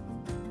freely.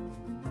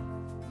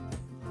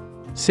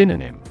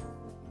 Synonym: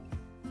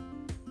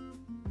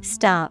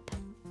 Stop,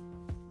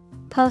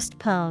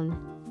 postpone,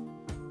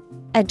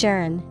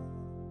 adjourn.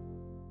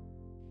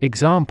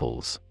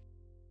 Examples: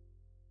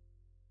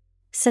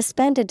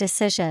 suspend a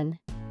decision,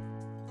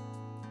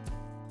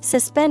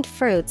 suspend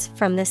fruits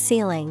from the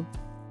ceiling.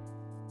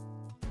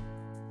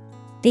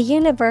 The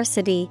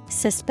university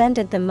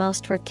suspended the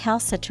most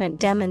recalcitrant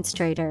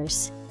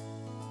demonstrators.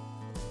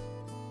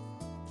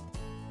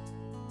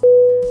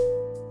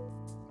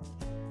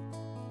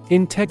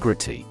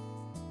 Integrity.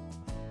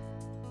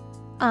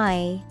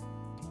 I-N-T-E-G-R-I-T-Y.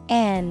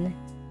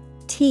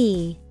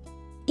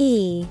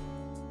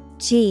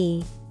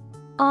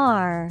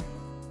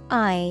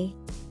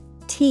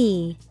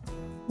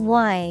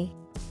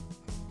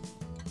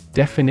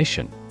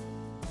 Definition: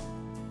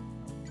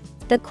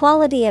 the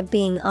quality of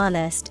being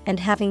honest and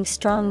having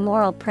strong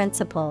moral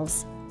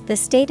principles, the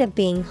state of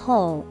being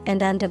whole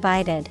and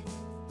undivided.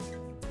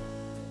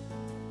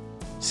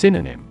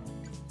 Synonym: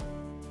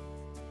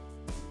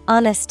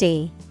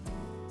 honesty,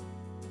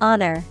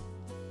 honor,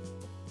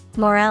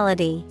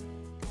 morality.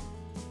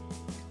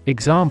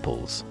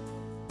 Examples: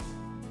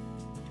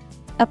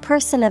 a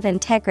person of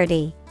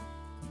integrity,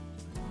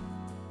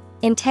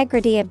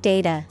 integrity of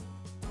data.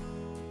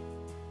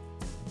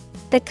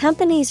 The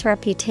company's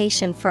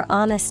reputation for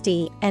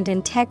honesty and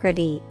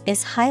integrity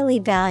is highly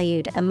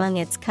valued among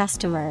its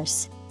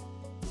customers.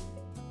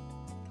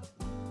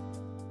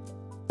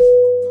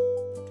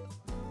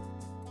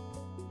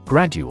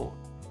 Gradual.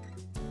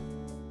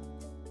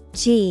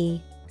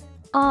 G-R-A-D-U-A-L.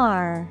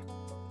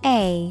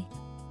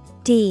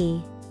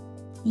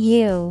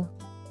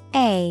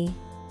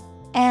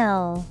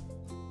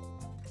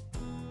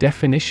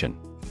 Definition: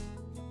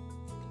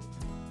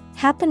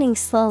 happening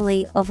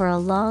slowly over a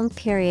long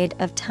period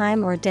of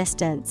time or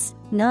distance,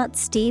 not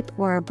steep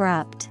or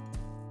abrupt.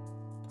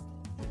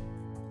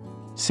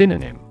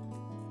 Synonym: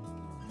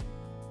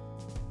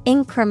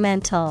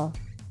 incremental,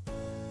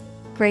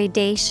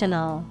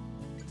 gradational,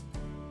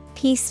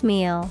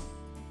 piecemeal.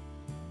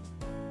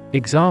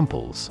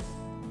 Examples: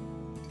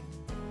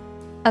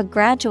 a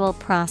gradual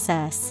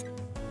process,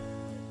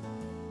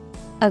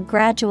 a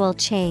gradual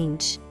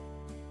change.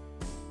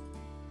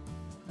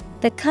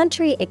 The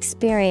country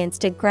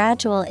experienced a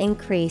gradual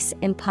increase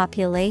in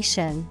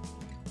population.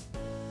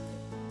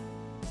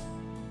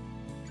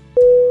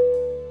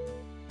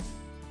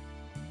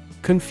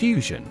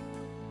 Confusion.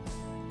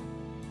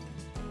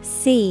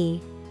 C-O-N-F-U-S-I-O-N.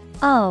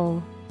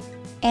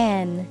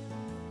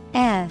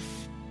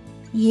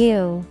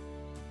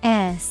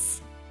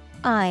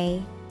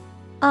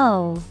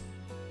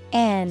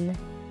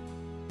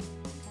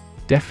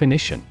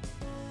 Definition: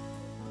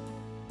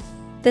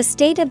 the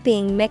state of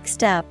being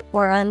mixed up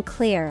or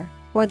unclear,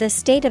 or the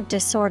state of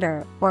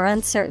disorder or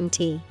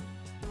uncertainty.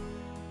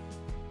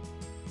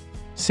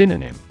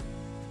 Synonym: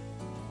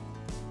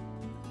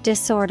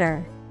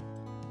 disorder,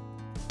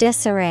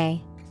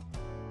 disarray,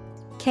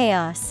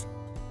 chaos.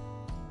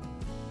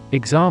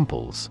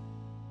 Examples: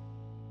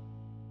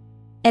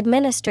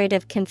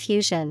 administrative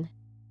confusion,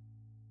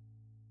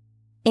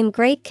 in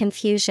great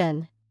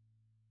confusion.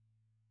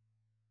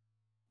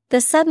 The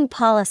sudden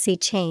policy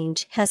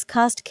change has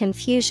caused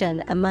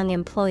confusion among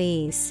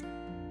employees.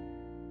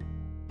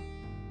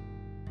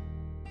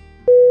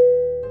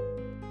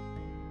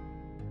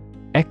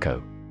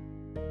 Echo.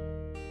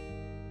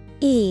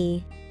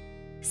 E-C-H-O.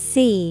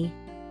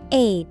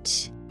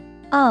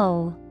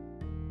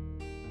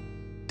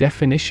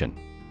 Definition: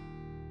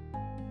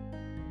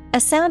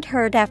 a sound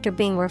heard after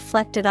being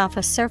reflected off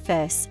a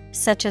surface,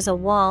 such as a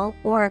wall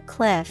or a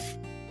cliff.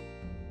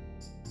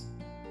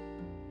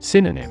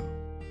 Synonym: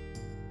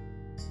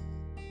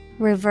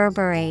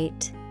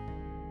 reverberate,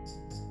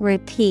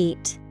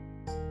 repeat,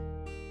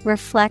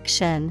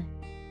 reflection.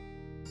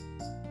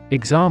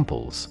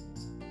 Examples: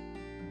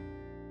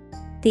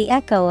 the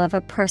echo of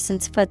a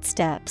person's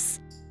footsteps.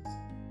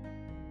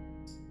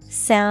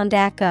 Sound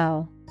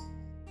echo.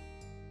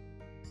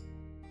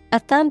 A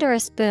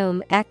thunderous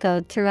boom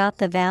echoed throughout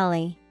the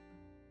valley.